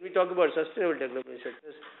 When we talk about sustainable development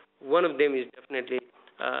sectors, one of them is definitely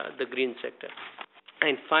the green sector.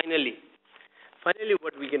 And finally,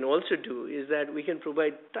 what we can also do is that we can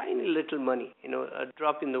provide tiny little money, a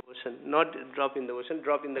drop in the ocean, not a drop in the ocean,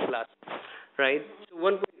 drop in the glass, right? So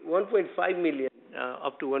 1.5 million,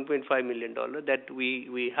 up to $1.5 million that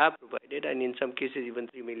we have provided, and in some cases even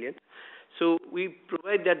 3 million. So we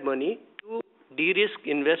provide that money to de-risk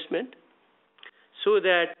investment so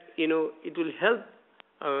that, it will help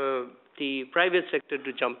the private sector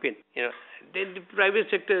to jump in. Then the private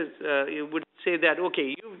sector would say that,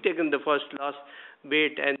 okay, you've taken the last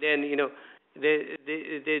bit, and then,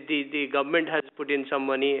 the government has put in some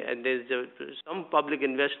money and there's some public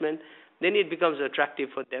investment, then it becomes attractive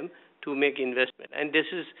for them to make investment. And this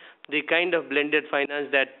is the kind of blended finance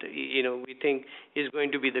that, we think is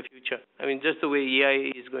going to be the future. I mean, just the way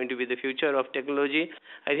EI is going to be the future of technology,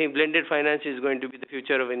 I think blended finance is going to be the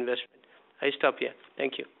future of investment. I stop here.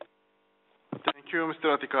 Thank you. Thank you,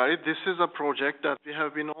 Mr. Atikari. This is a project that we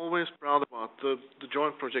have been always proud about, the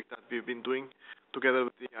joint project that we've been doing together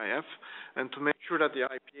with the EIF, and to make sure that the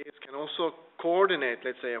IPAs can also coordinate,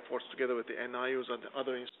 let's say, efforts together with the NIUs and the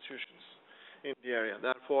other institutions in the area.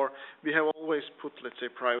 Therefore, we have always put, let's say,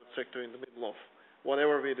 private sector in the middle of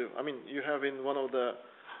whatever we do. I mean, you have been one of the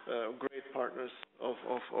great partners of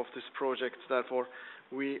this project. Therefore,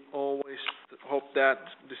 we always hope that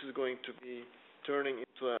this is going to be turning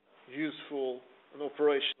into a useful and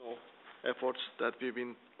operational efforts that we've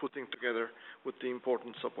been putting together with the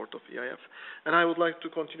important support of EIF. And I would like to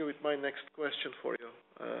continue with my next question for you,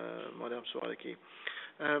 Madam Suariki.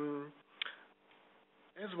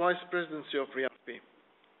 As Vice Presidency of RIAP,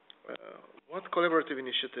 what collaborative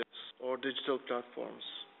initiatives or digital platforms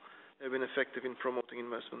have been effective in promoting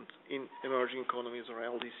investment in emerging economies or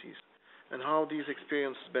LDCs, and how these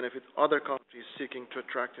experiences benefit other countries seeking to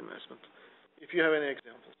attract investment? If you have any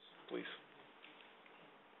examples, please.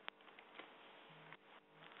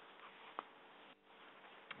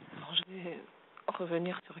 Alors, je vais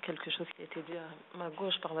revenir sur quelque chose qui a été dit à ma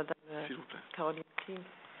gauche par Madame Caroline Kling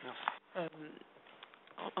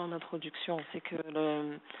en introduction. C'est que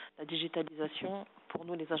la digitalisation, pour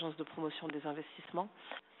nous, les agences de promotion des investissements,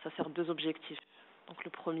 ça sert 2 objectifs. Donc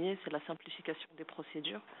le premier, c'est la simplification des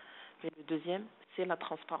procédures, et le deuxième, c'est la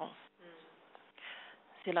transparence.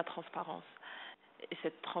 C'est la transparence. Et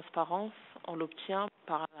cette transparence, on l'obtient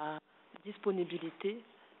par la disponibilité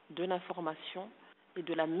de l'information et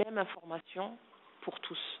de la même information pour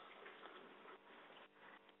tous.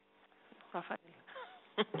 Raphaël.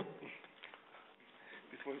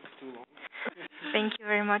 Thank you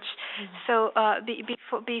very much. So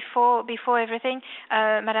before everything,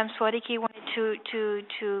 Madame Swadiki wanted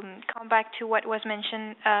to come back to what was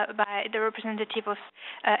mentioned by the representative of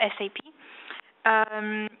SAP.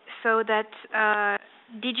 So that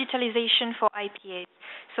digitalization for IPAs.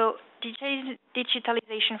 So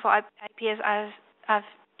digitalization for IPAs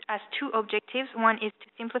has two objectives. One is to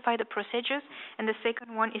simplify the procedures, and the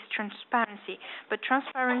second one is transparency. But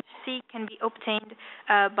transparency can be obtained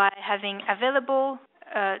by having available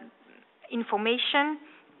information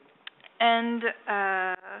and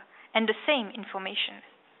the same information.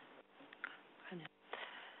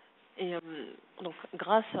 Et donc,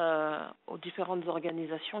 grâce aux différentes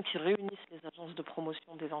organisations qui réunissent les agences de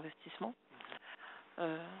promotion des investissements,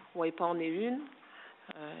 WIPA en est une.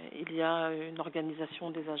 Il y a une organisation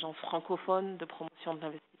des agences francophones de promotion de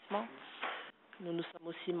l'investissement. Nous sommes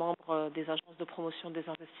aussi membres des agences de promotion des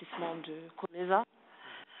investissements de COMESA.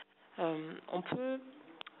 On peut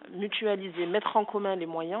mutualiser, mettre en commun les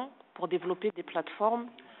moyens pour développer des plateformes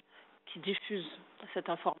qui diffusent cette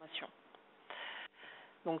information.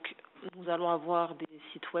 Donc, nous allons avoir des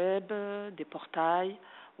sites web, des portails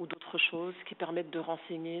ou d'autres choses qui permettent de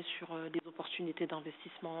renseigner sur les opportunités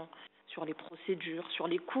d'investissement, sur les procédures, sur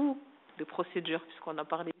les coûts de procédures, puisqu'on a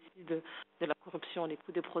parlé ici de la corruption, les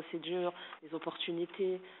coûts des procédures, les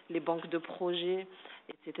opportunités, les banques de projets,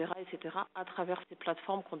 etc., à travers ces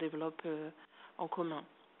plateformes qu'on développe en commun.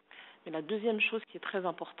 Mais la deuxième chose qui est très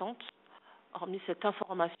importante, hormis cette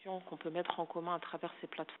information qu'on peut mettre en commun à travers ces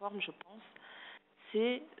plateformes, je pense,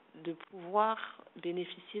 c'est de pouvoir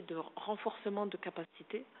bénéficier de renforcement de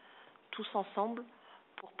capacités, tous ensemble,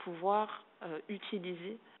 pour pouvoir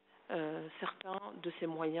utiliser certains de ces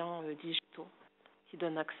moyens digitaux qui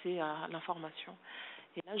donnent accès à l'information.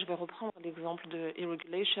 Et là, je vais reprendre l'exemple de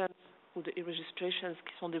e-regulations ou de e-registrations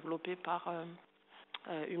qui sont développés par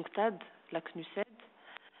UNCTAD, la CNUSED.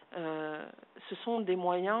 Ce sont des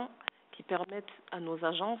moyens qui permettent à nos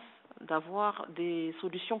agences d'avoir des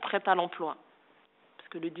solutions prêtes à l'emploi. Parce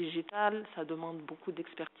que le digital, ça demande beaucoup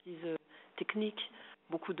d'expertise technique,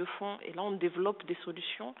 beaucoup de fonds. Et là, on développe des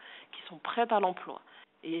solutions qui sont prêtes à l'emploi.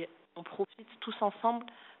 Et on profite tous ensemble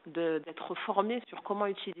d'être formés sur comment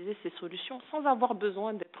utiliser ces solutions sans avoir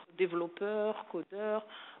besoin d'être développeur, codeur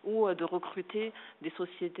ou de recruter des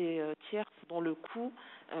sociétés tierces dont le coût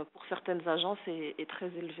pour certaines agences est très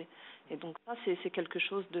élevé. Et donc ça, c'est quelque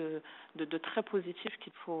chose de très positif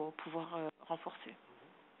qu'il faut pouvoir renforcer.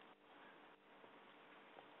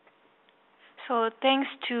 So thanks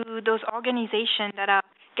to those organizations that are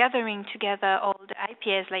gathering together all the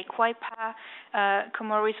IPAs like WIPA,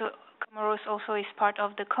 Comoros also is part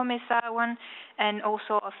of the COMESA one, and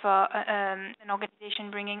also of an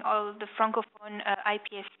organization bringing all the Francophone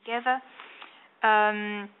IPAs together.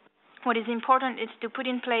 What is important is to put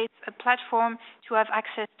in place a platform to have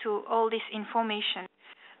access to all this information,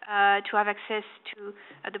 to have access to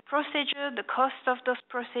the procedure, the cost of those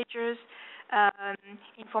procedures,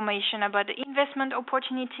 information about the investment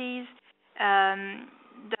opportunities,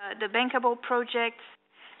 the bankable projects,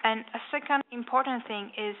 and a second important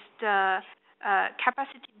thing is the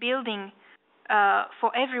capacity building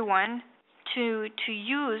for everyone to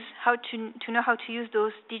know how to use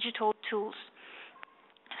those digital tools.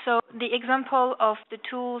 So the example of the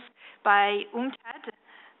tools by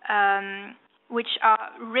UNCTAD, which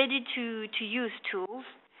are ready to use tools,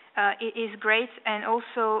 it is great, and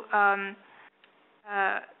also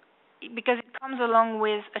because it comes along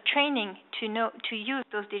with a training to use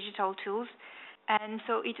those digital tools, and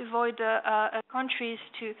so it avoids countries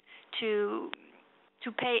to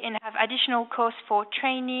pay and have additional costs for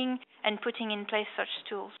training and putting in place such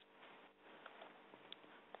tools.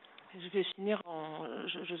 Je vais finir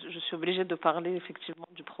je suis obligée de parler effectivement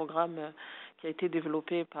du programme qui a été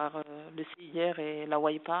développé par le CIR et la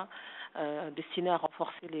WIPA, destiné à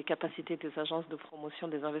renforcer les capacités des agences de promotion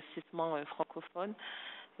des investissements francophones.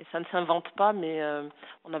 Et ça ne s'invente pas, mais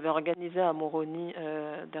on avait organisé à Moroni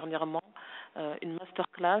dernièrement une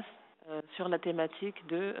masterclass sur la thématique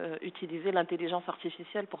de utiliser l'intelligence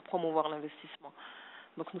artificielle pour promouvoir l'investissement.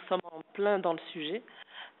 Donc nous sommes en plein dans le sujet,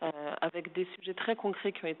 avec des sujets très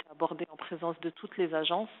concrets qui ont été abordés en présence de toutes les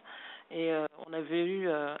agences. Et on avait eu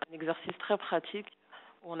un exercice très pratique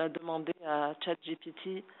où on a demandé à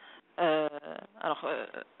ChatGPT,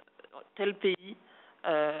 tel pays,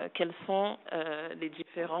 quelles sont les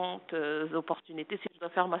différentes opportunités. Si je dois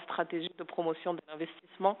faire ma stratégie de promotion de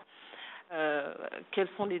l'investissement, quelles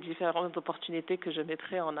sont les différentes opportunités que je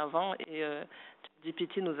mettrai en avant, et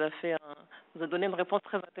GPT nous a donné une réponse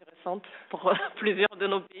très intéressante pour plusieurs de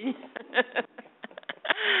nos pays.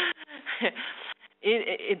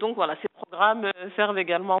 et donc voilà, ces programmes servent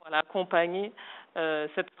également à accompagner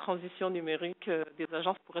cette transition numérique des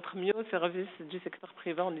agences pour être mieux au service du secteur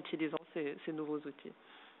privé en utilisant ces nouveaux outils.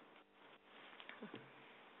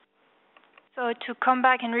 So to come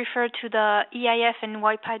back and refer to the EIF and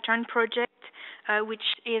WIPA joint project, which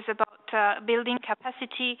is about building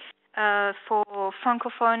capacity for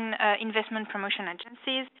Francophone investment promotion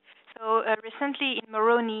agencies. So recently in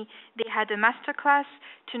Moroni, they had a master class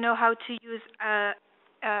to know how to use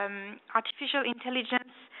artificial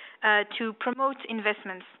intelligence to promote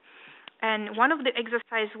investments. And one of the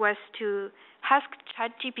exercises was to ask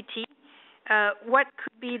ChatGPT what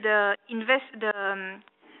could be the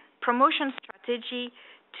promotion strategy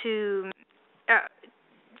to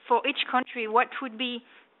for each country. What would be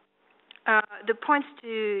the points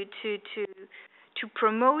to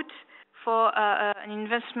promote for an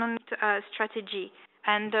investment strategy?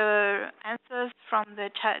 And the answers from the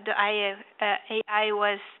AI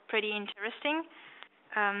was pretty interesting.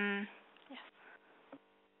 Yes.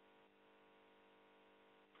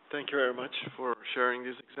 Thank you very much for sharing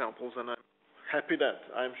these examples, and I'm happy that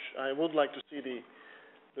I would like to see the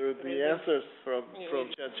answers from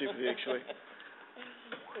ChatGPT actually.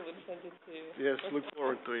 Yes, look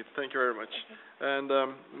forward to it. Thank you very much. And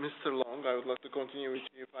Mr. Long, I would like to continue with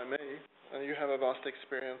you if I may. And you have a vast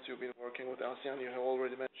experience. You've been working with ASEAN. You have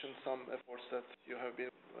already mentioned some efforts that you have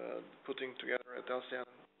been putting together at ASEAN.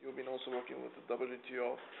 You've been also working with the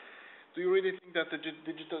WTO. Do you really think that the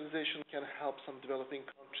digitalization can help some developing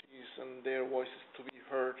countries and their voices to be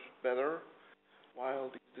heard better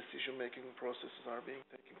while these decision-making processes are being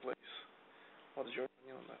taking place? What is your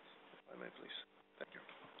opinion on that, if I may, please? Thank you.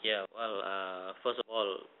 Yeah, well, first of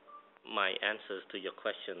all, my answers to your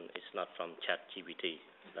question is not from ChatGPT.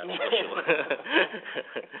 That's for sure.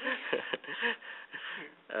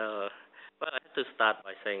 Well, I have to start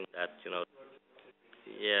by saying that,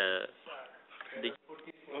 yeah.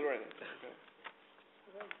 All right.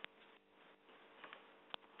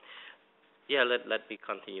 Yeah, let me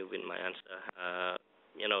continue with my answer.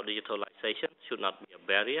 Digitalization should not be a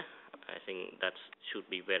barrier. I think that should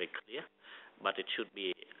be very clear, but it should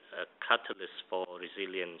be a catalyst for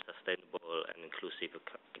resilient, sustainable, and inclusive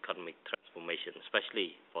economic transformation,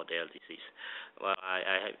 especially for the LDCs. Well,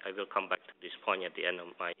 I will come back to this point at the end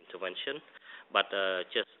of my intervention, but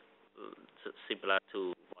just similar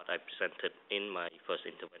to what I presented in my first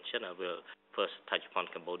intervention, I will first touch upon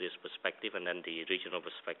Cambodia's perspective and then the regional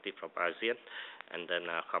perspective from ASEAN, and then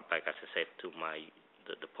I'll come back, as I said, to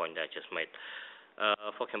the point that I just made.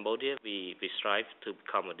 For Cambodia, we strive to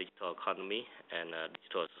become a digital economy and a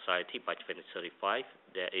digital society by 2035.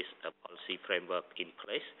 There is a policy framework in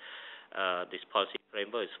place. This policy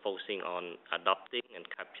framework is focusing on adopting and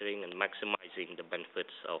capturing and maximizing the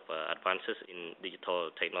benefits of advances in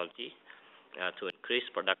digital technology to increase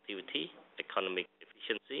productivity, economic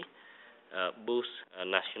efficiency, boost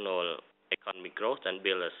national economic growth, and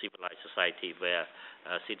build a civilized society where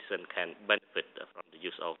citizens can benefit from the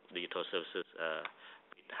use of digital services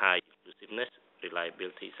with high inclusiveness,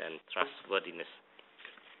 reliability, and trustworthiness.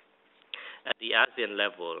 At the ASEAN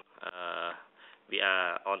level, we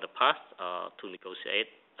are on the path to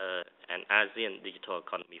negotiate an ASEAN Digital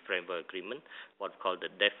Economy Framework Agreement, what we call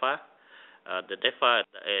the DEFA. The DEFA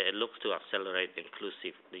looks to accelerate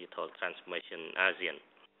inclusive digital transformation in ASEAN,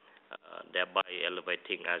 thereby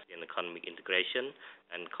elevating ASEAN economic integration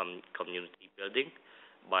and community building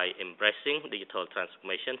by embracing digital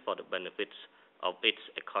transformation for the benefits of its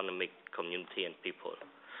economic community and people.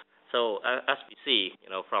 So as we see,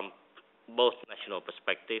 from both national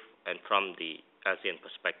perspective and from the ASEAN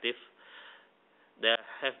perspective,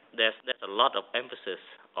 there's a lot of emphasis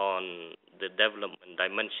on the development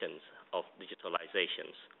dimensions of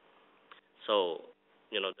digitalizations. So,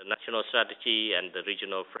 the national strategy and the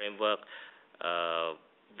regional framework,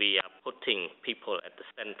 we are putting people at the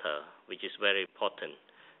center, which is very important.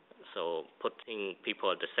 So, putting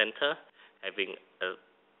people at the center, having a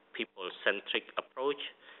people-centric approach,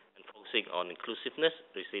 and focusing on inclusiveness,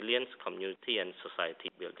 resilience, community, and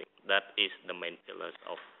society building. That is the main pillars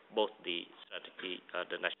of both the strategy,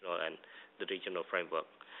 the national and the regional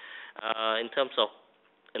framework. In terms of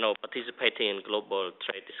participating in global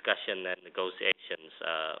trade discussion and negotiations,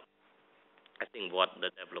 I think what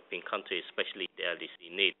the developing countries, especially the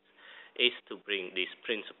LDC, needs is to bring these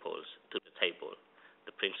principles to the table.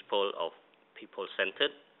 The principle of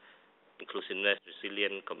people-centered, inclusiveness,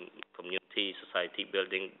 resilient, community, society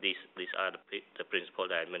building. These are the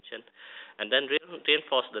principles that I mentioned, and then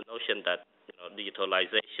reinforce the notion that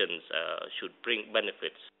digitalizations should bring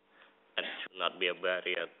benefits and should not be a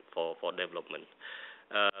barrier for development.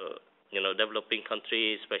 Developing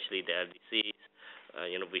countries, especially the LDCs,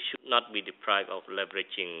 we should not be deprived of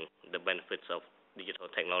leveraging the benefits of digital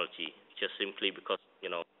technology just simply because,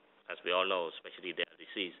 as we all know, especially the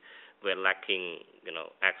LDCs, we're lacking,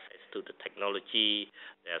 access to the technology.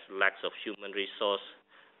 There's lacks of human resource.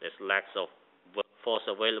 There's lacks of workforce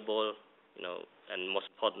available. And most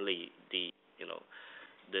importantly, the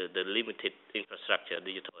the limited infrastructure,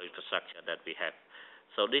 digital infrastructure that we have.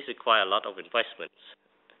 So this requires a lot of investments.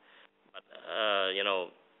 But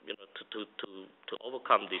to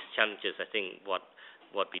overcome these challenges, I think what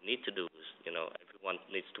we need to do is, everyone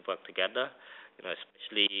needs to work together.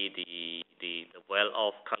 Especially the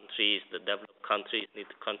well-off countries, the developed countries need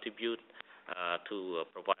to contribute to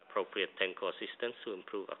provide appropriate technical assistance to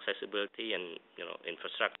improve accessibility and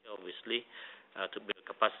infrastructure, obviously, to build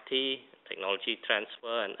capacity, technology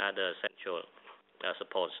transfer, and other essential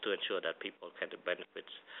supports to ensure that people get the benefits.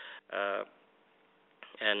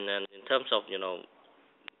 And in terms of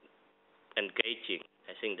engaging,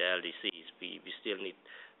 I think the LDCs we still need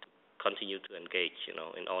to continue to engage in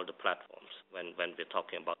all the platforms when we're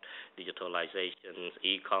talking about digitalization,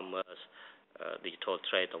 e-commerce, digital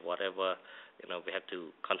trade or whatever. We have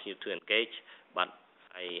to continue to engage, but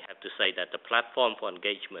I have to say that the platform for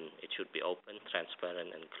engagement, it should be open,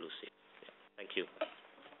 transparent, and inclusive. Yeah. Thank you.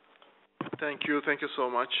 Thank you so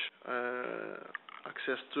much.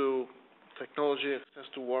 Access to technology, access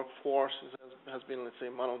to workforce has been, let's say,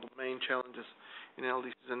 one of the main challenges in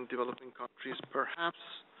LDCs and developing countries. Perhaps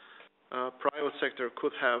private sector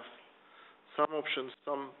could have some options,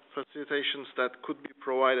 some facilitations that could be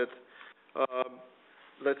provided.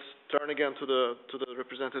 Let's turn again to the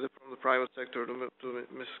representative from the private sector, to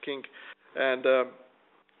Ms. King, and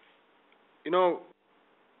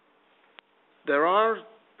there are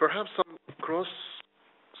perhaps some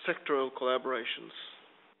cross-sectoral collaborations,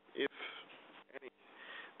 if any,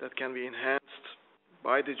 that can be enhanced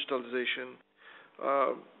by digitalization,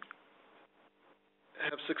 have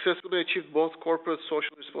successfully achieved both corporate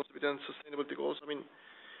social responsibility and sustainability goals. I mean,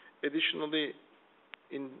 additionally,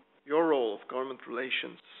 in your role of government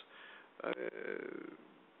relations,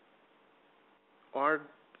 are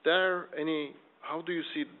there any, how do you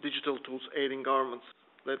see digital tools aiding governments?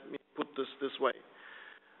 Let me put this way.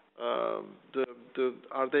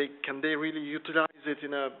 Can they really utilize it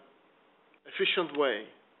in a efficient way,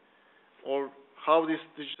 or how these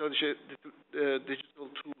digital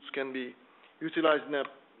tools can be utilized in a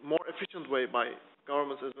more efficient way by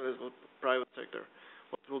governments as well as the private sector?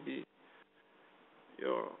 What will be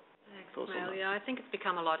your thoughts on that? Yeah, I think it's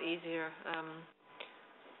become a lot easier.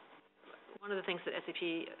 One of the things that SAP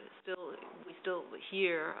we still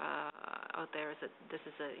hear out there is that this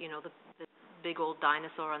is the big old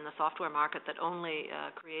dinosaur in the software market that only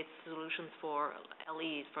creates solutions for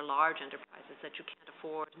LEs, for large enterprises, that you can't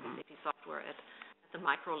afford SAP software at the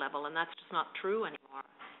micro level, and that's just not true anymore.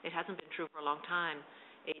 It hasn't been true for a long time.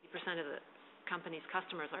 80% of the company's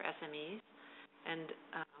customers are SMEs, and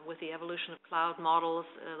with the evolution of cloud models,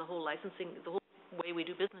 the whole licensing, the whole way we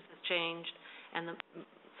do business has changed, and the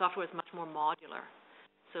software is much more modular.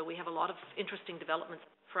 So we have a lot of interesting developments at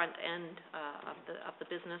the front end of the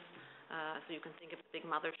business. So you can think of a big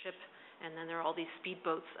mothership, and then there are all these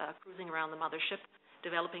speedboats cruising around the mothership,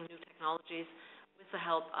 developing new technologies with the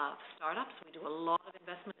help of startups. We do a lot of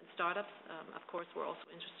investment in startups. Of course, we're also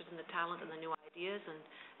interested in the talent and the new ideas,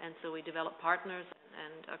 and so we develop partners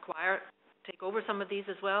and take over some of these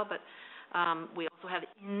as well. But we also have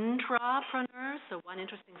intrapreneurs. So one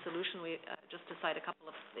interesting solution, just to cite a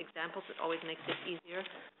couple of examples, it always makes it easier,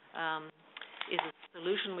 is a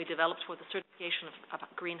solution we developed for the certification of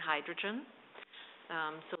green hydrogen,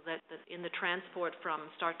 so that in the transport from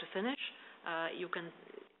start to finish, you can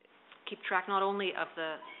keep track not only of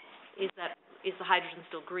is the hydrogen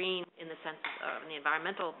still green in the sense of the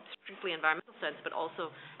strictly environmental sense, but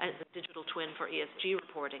also as a digital twin for ESG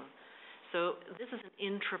reporting. So this is an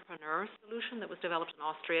intrapreneur solution that was developed in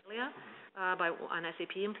Australia by an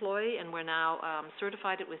SAP employee, and we're now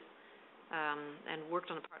certified it with and worked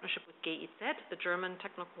on a partnership with GIZ, the German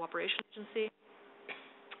Technical Cooperation Agency,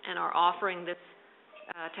 and are offering this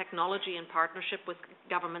technology in partnership with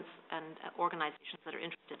governments and organizations that are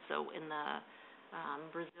interested. So in the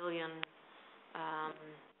Brazilian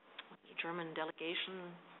German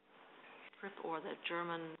delegation trip, or the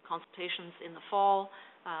German consultations in the fall,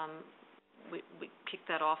 we kicked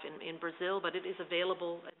that off in Brazil, but it is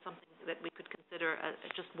available as something that we could consider as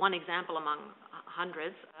just one example among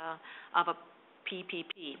hundreds of a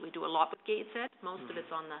PPP. We do a lot with GIZ. Most of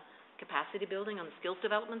it's on the capacity building, on the skills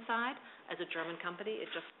development side. As a German company,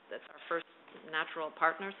 that's our first natural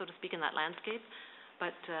partner, so to speak, in that landscape.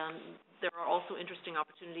 But there are also interesting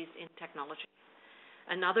opportunities in technology.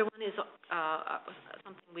 Another one is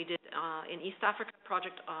something we did in East Africa,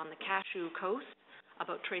 project on the Cashew Coast,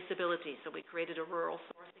 about traceability. So we created a rural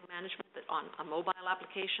sourcing management on a mobile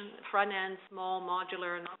application, front end, small,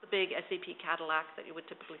 modular, not the big SAP Cadillac that you would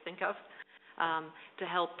typically think of, to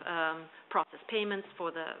help process payments for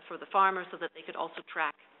the farmers, so that they could also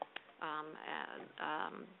track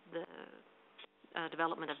the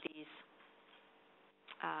development of these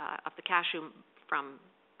of the cashew from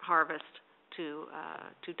harvest to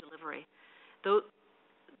delivery. Though,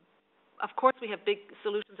 of course, we have big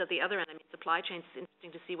solutions at the other end. I mean, supply chains. It's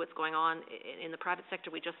interesting to see what's going on in the private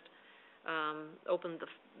sector. We just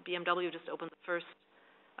BMW just opened the first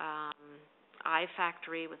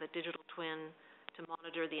iFactory with a digital twin to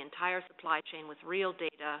monitor the entire supply chain with real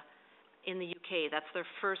data in the UK. That's their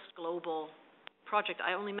first global project.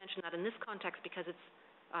 I only mention that in this context because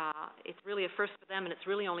it's really a first for them, and it's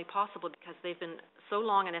really only possible because they've been so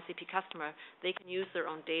long an SAP customer, they can use their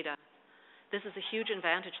own data. This is a huge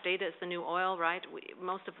advantage. Data is the new oil, right?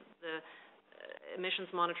 Most of the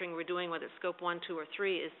emissions monitoring we're doing, whether it's scope 1, 2, or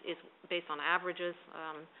 3, is based on averages.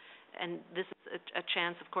 And this is a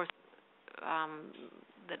chance, of course,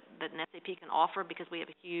 that an SAP can offer because we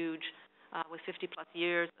have a huge, with 50-plus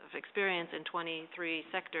years of experience in 23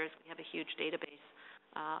 sectors, we have a huge database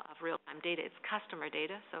of real-time data. It's customer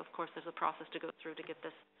data, so of course there's a process to go through to get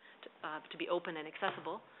this to be open and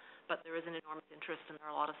accessible, but there is an enormous interest, and there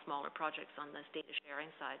are a lot of smaller projects on this data sharing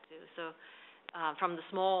side too. So from the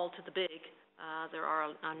small to the big, there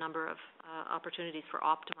are a number of opportunities for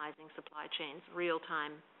optimizing supply chains,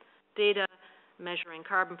 real-time data, measuring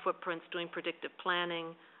carbon footprints, doing predictive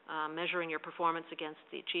planning, measuring your performance against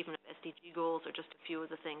the achievement of SDG goals are just a few of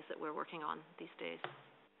the things that we're working on these days.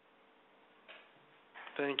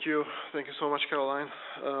 Thank you. Thank you so much, Caroline.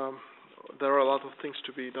 There are a lot of things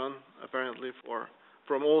to be done, apparently,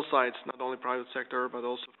 from all sides, not only private sector, but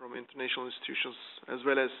also from international institutions, as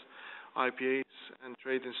well as IPAs and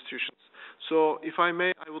trade institutions. So, if I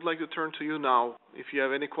may, I would like to turn to you now. If you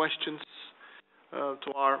have any questions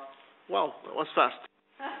to our... Well, that was fast.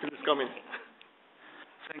 Please come in.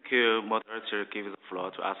 Thank you, moderator, giving the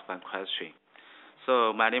floor to ask my question.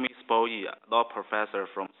 So, my name is Bo Yi, law professor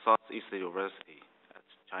from Southeast University at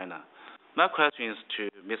China. My question is to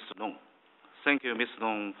Mr. Long. Thank you, Mr.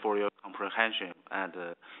 Long, for your comprehension and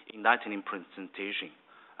enlightening presentation.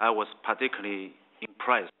 I was particularly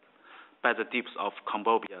impressed by the depth of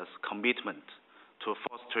Cambodia's commitment to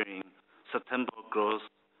fostering sustainable growth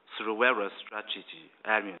through various strategy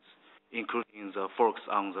areas, including the focus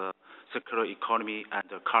on the circular economy and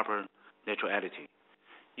the carbon neutrality.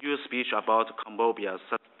 Your speech about Cambodia's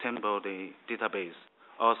sustainability database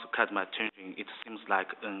also caught my attention. It seems like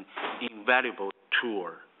an invaluable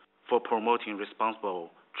tool for promoting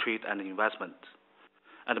responsible trade and investment,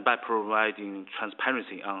 and by providing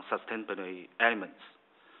transparency on sustainability elements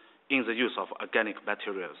in the use of organic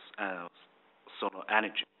materials and solar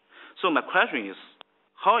energy. So my question is,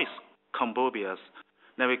 how is Cambodia's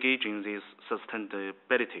navigating this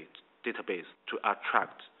sustainability database to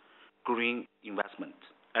attract green investment?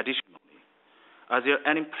 Additionally, are there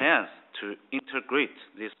any plans to integrate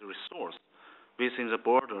this resource within the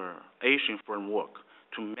broader Asian framework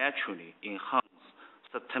to naturally enhance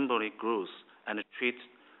sustainability growth and trade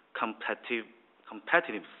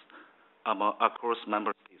competitiveness across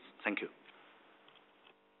member states? Thank you.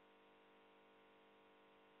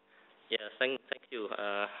 Yeah, thank you. It's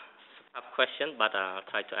a tough question, but I'll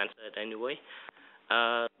try to answer it anyway.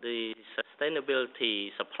 The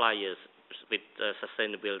sustainability suppliers with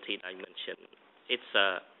sustainability dimension, it's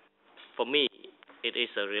for me, it is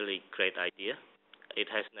a really great idea. It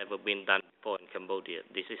has never been done before in Cambodia.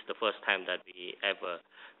 This is the first time that we ever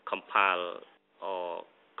compile or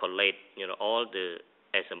collate, all the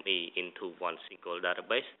SME into one single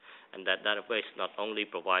database, and that database not only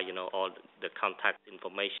provide, all the contact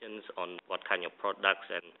information on what kind of products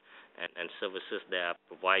and services they are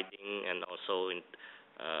providing, and also in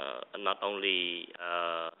not only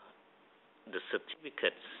the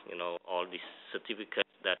certificates, all these certificates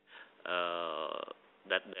that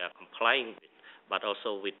they are complying with, but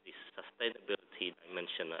also with the sustainability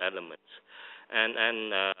dimension elements.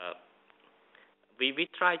 And we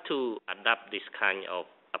try to adapt this kind of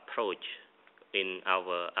approach in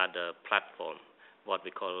our other platform, what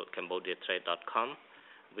we call CambodiaTrade.com,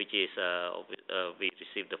 which is we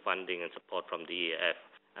received the funding and support from the EAF.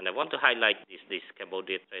 And I want to highlight this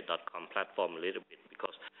CambodiaTrade.com platform a little bit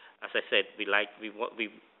because, as I said, we try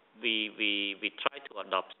to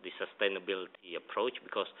adopt the sustainability approach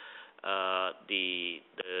because the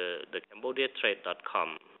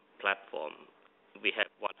CambodiaTrade.com platform, we have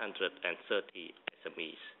 130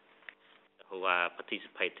 SMEs who are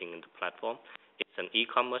participating in the platform. It's an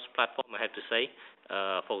e-commerce platform, I have to say,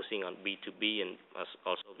 focusing on B2B, and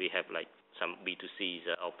also we have like some B2C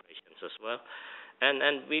operations as well.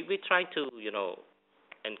 And we try to,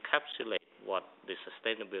 encapsulate what the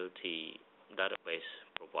sustainability database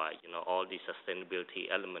provides provide. All these sustainability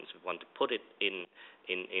elements. We want to put it in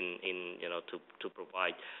to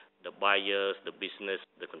provide the buyers, the business,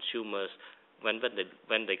 the consumers. When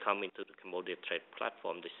they come into the Cambodia Trade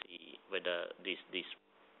Platform, they see whether these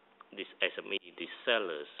SME, these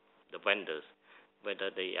sellers, the vendors, whether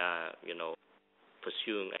they are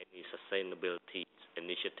pursuing any sustainability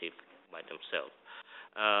initiative by themselves.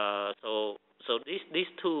 So these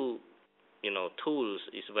two tools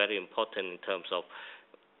is very important in terms of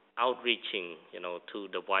outreaching to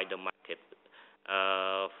the wider market.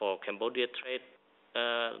 For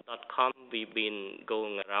CambodiaTrade.com, we've been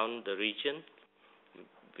going around the region.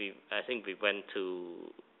 I think we went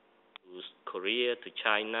to Korea, to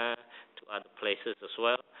China, to other places as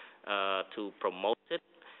well, to promote it.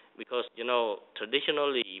 Because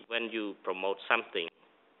traditionally, when you promote something,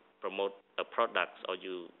 promote a product, or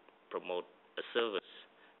you promote a service,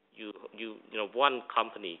 one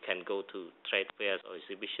company can go to trade fairs or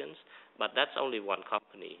exhibitions, but that's only one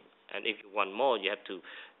company. And if you want more, you have to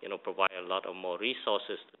provide a lot of more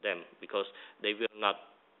resources to them, because they will not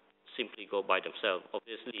simply go by themselves.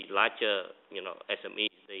 Obviously, larger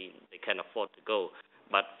SMEs, they can afford to go,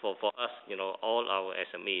 but for us, all our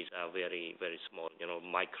SMEs are very, very small,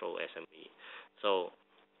 micro SME. So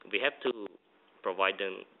we have to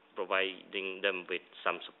providing them with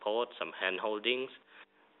some support, some hand holdings,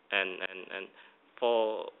 and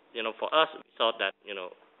for us, we thought that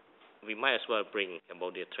we might as well bring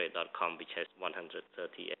CambodiaTrade.com, which has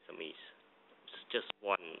 130 SMEs. It's just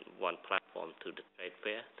one platform to the trade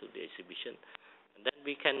fair, to the exhibition, and then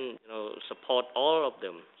we can support all of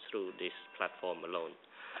them through this platform alone.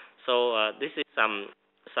 So this is some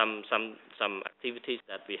activities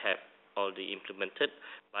that we have already implemented.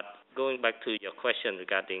 But going back to your question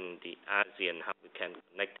regarding the ASEAN, how we can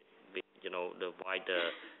connect it with the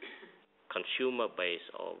wider consumer base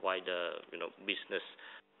or wider business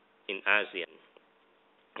in ASEAN.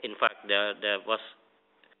 In fact, there was,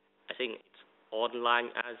 I think it's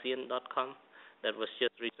onlineasean.com, that was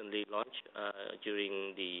just recently launched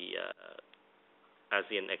during the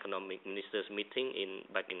ASEAN Economic Ministers meeting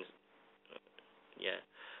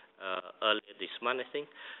earlier this month, I think.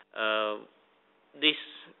 This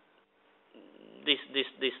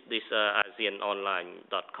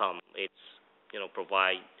ASEANonline.com,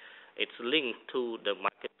 it's linked to the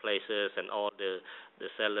marketplaces and all the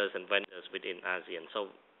sellers and vendors within ASEAN. So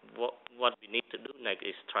what we need to do next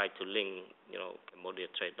is try to link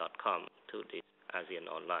CambodiaTrade.com to this ASEAN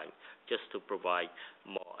Online, just to provide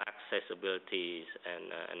more accessibilities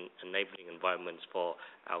and enabling environments for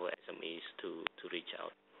our SMEs to reach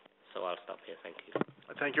out. So I'll stop here. Thank you.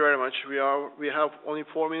 Thank you very much. We have only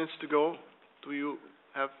 4 minutes to go. Do you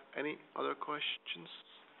have any other questions?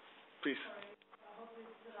 Please.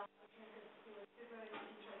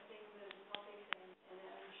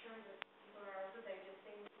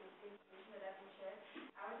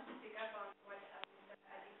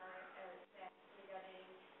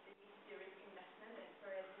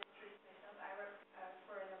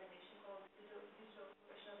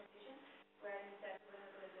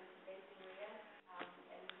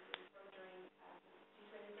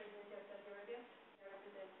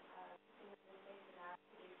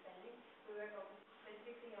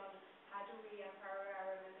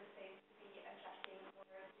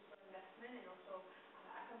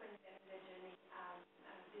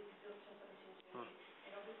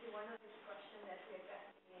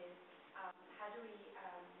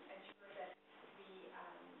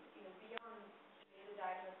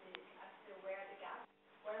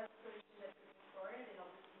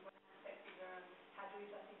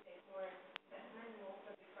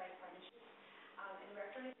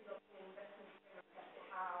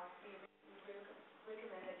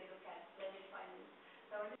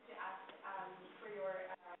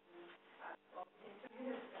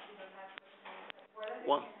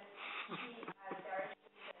 One.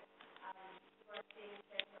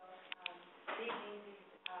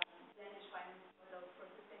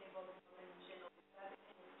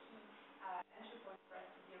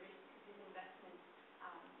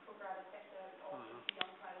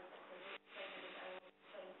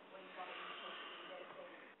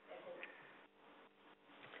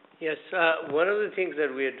 Yes, one of the things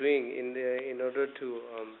that we are doing in order to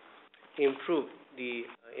improve the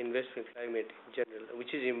investment climate in general,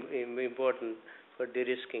 which is important for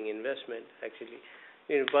de-risking investment, actually.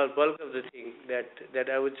 Bulk of the thing that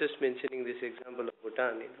I was just mentioning this example of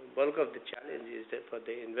Bhutan. Bulk of the challenge is that for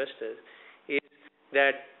the investors is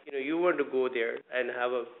that you want to go there and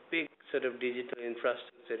have a big sort of digital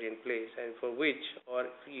infrastructure in place, and for which, or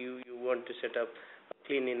you want to set up a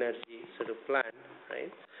clean energy sort of plan,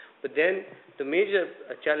 right? But then the major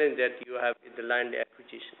challenge that you have is the land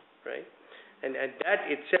acquisition, right? And that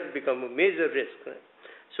itself becomes a major risk, right?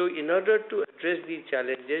 So in order to address these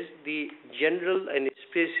challenges, the general and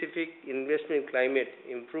specific investment climate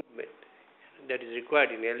improvement that is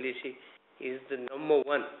required in LDC is the number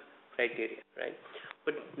one criteria, right?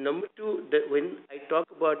 But number two, when I talk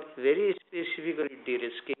about very specifically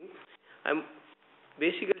de-risking, I'm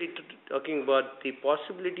basically talking about the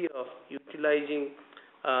possibility of utilizing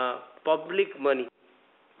public money,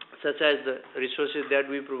 such as the resources that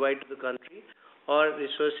we provide to the country, or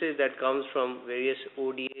resources that comes from various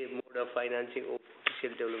ODA mode of financing,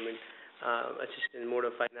 official development assistance mode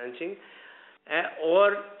of financing,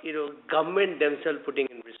 or government themselves putting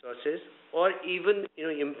in resources, or even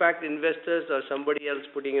impact investors or somebody else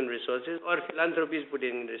putting in resources, or philanthropies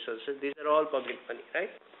putting in resources. These are all public money, right?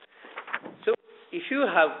 So if you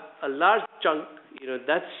have a large chunk,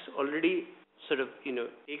 that's already sort of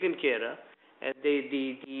taken care of, and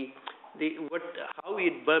how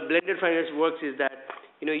blended finance works is that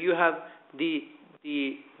you have the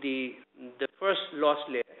first loss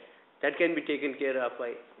layer that can be taken care of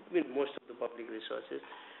by most of the public resources,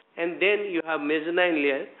 and then you have mezzanine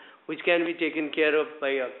layer which can be taken care of by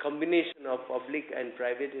a combination of public and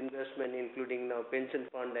private investment, including now pension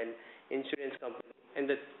fund and insurance company, and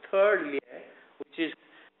the third layer which is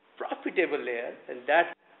profitable layer, and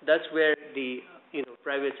that's where the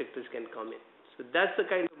private sectors can come in. So that's the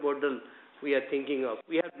kind of model we are thinking of.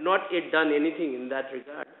 We have not yet done anything in that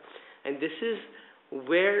regard. And this is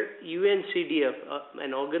where UNCDF,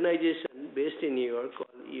 an organization based in New York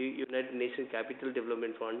called United Nations Capital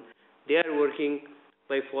Development Fund, they are working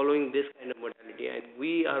by following this kind of modality. And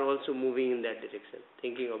we are also moving in that direction,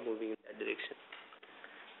 thinking of moving in that direction.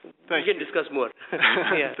 We can discuss more.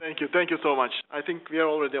 Yeah. Thank you so much. I think we are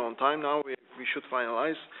already on time now. We should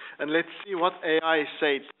finalize. And let's see what AI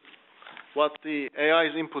said, what the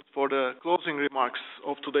AI's input for the closing remarks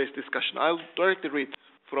of today's discussion. I'll directly read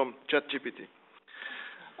from ChatGPT.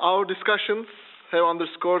 Our discussions have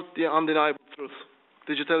underscored the undeniable truth.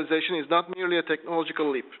 Digitalization is not merely a technological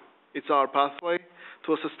leap. It's our pathway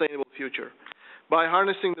to a sustainable future. By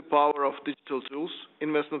harnessing the power of digital tools,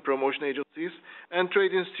 investment promotion agencies and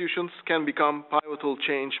trade institutions can become pivotal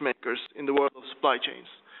change makers in the world of supply chains,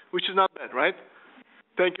 which is not bad, right?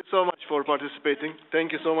 Thank you so much for participating.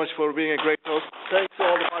 Thank you so much for being a great host. Thanks to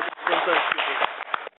all the participants.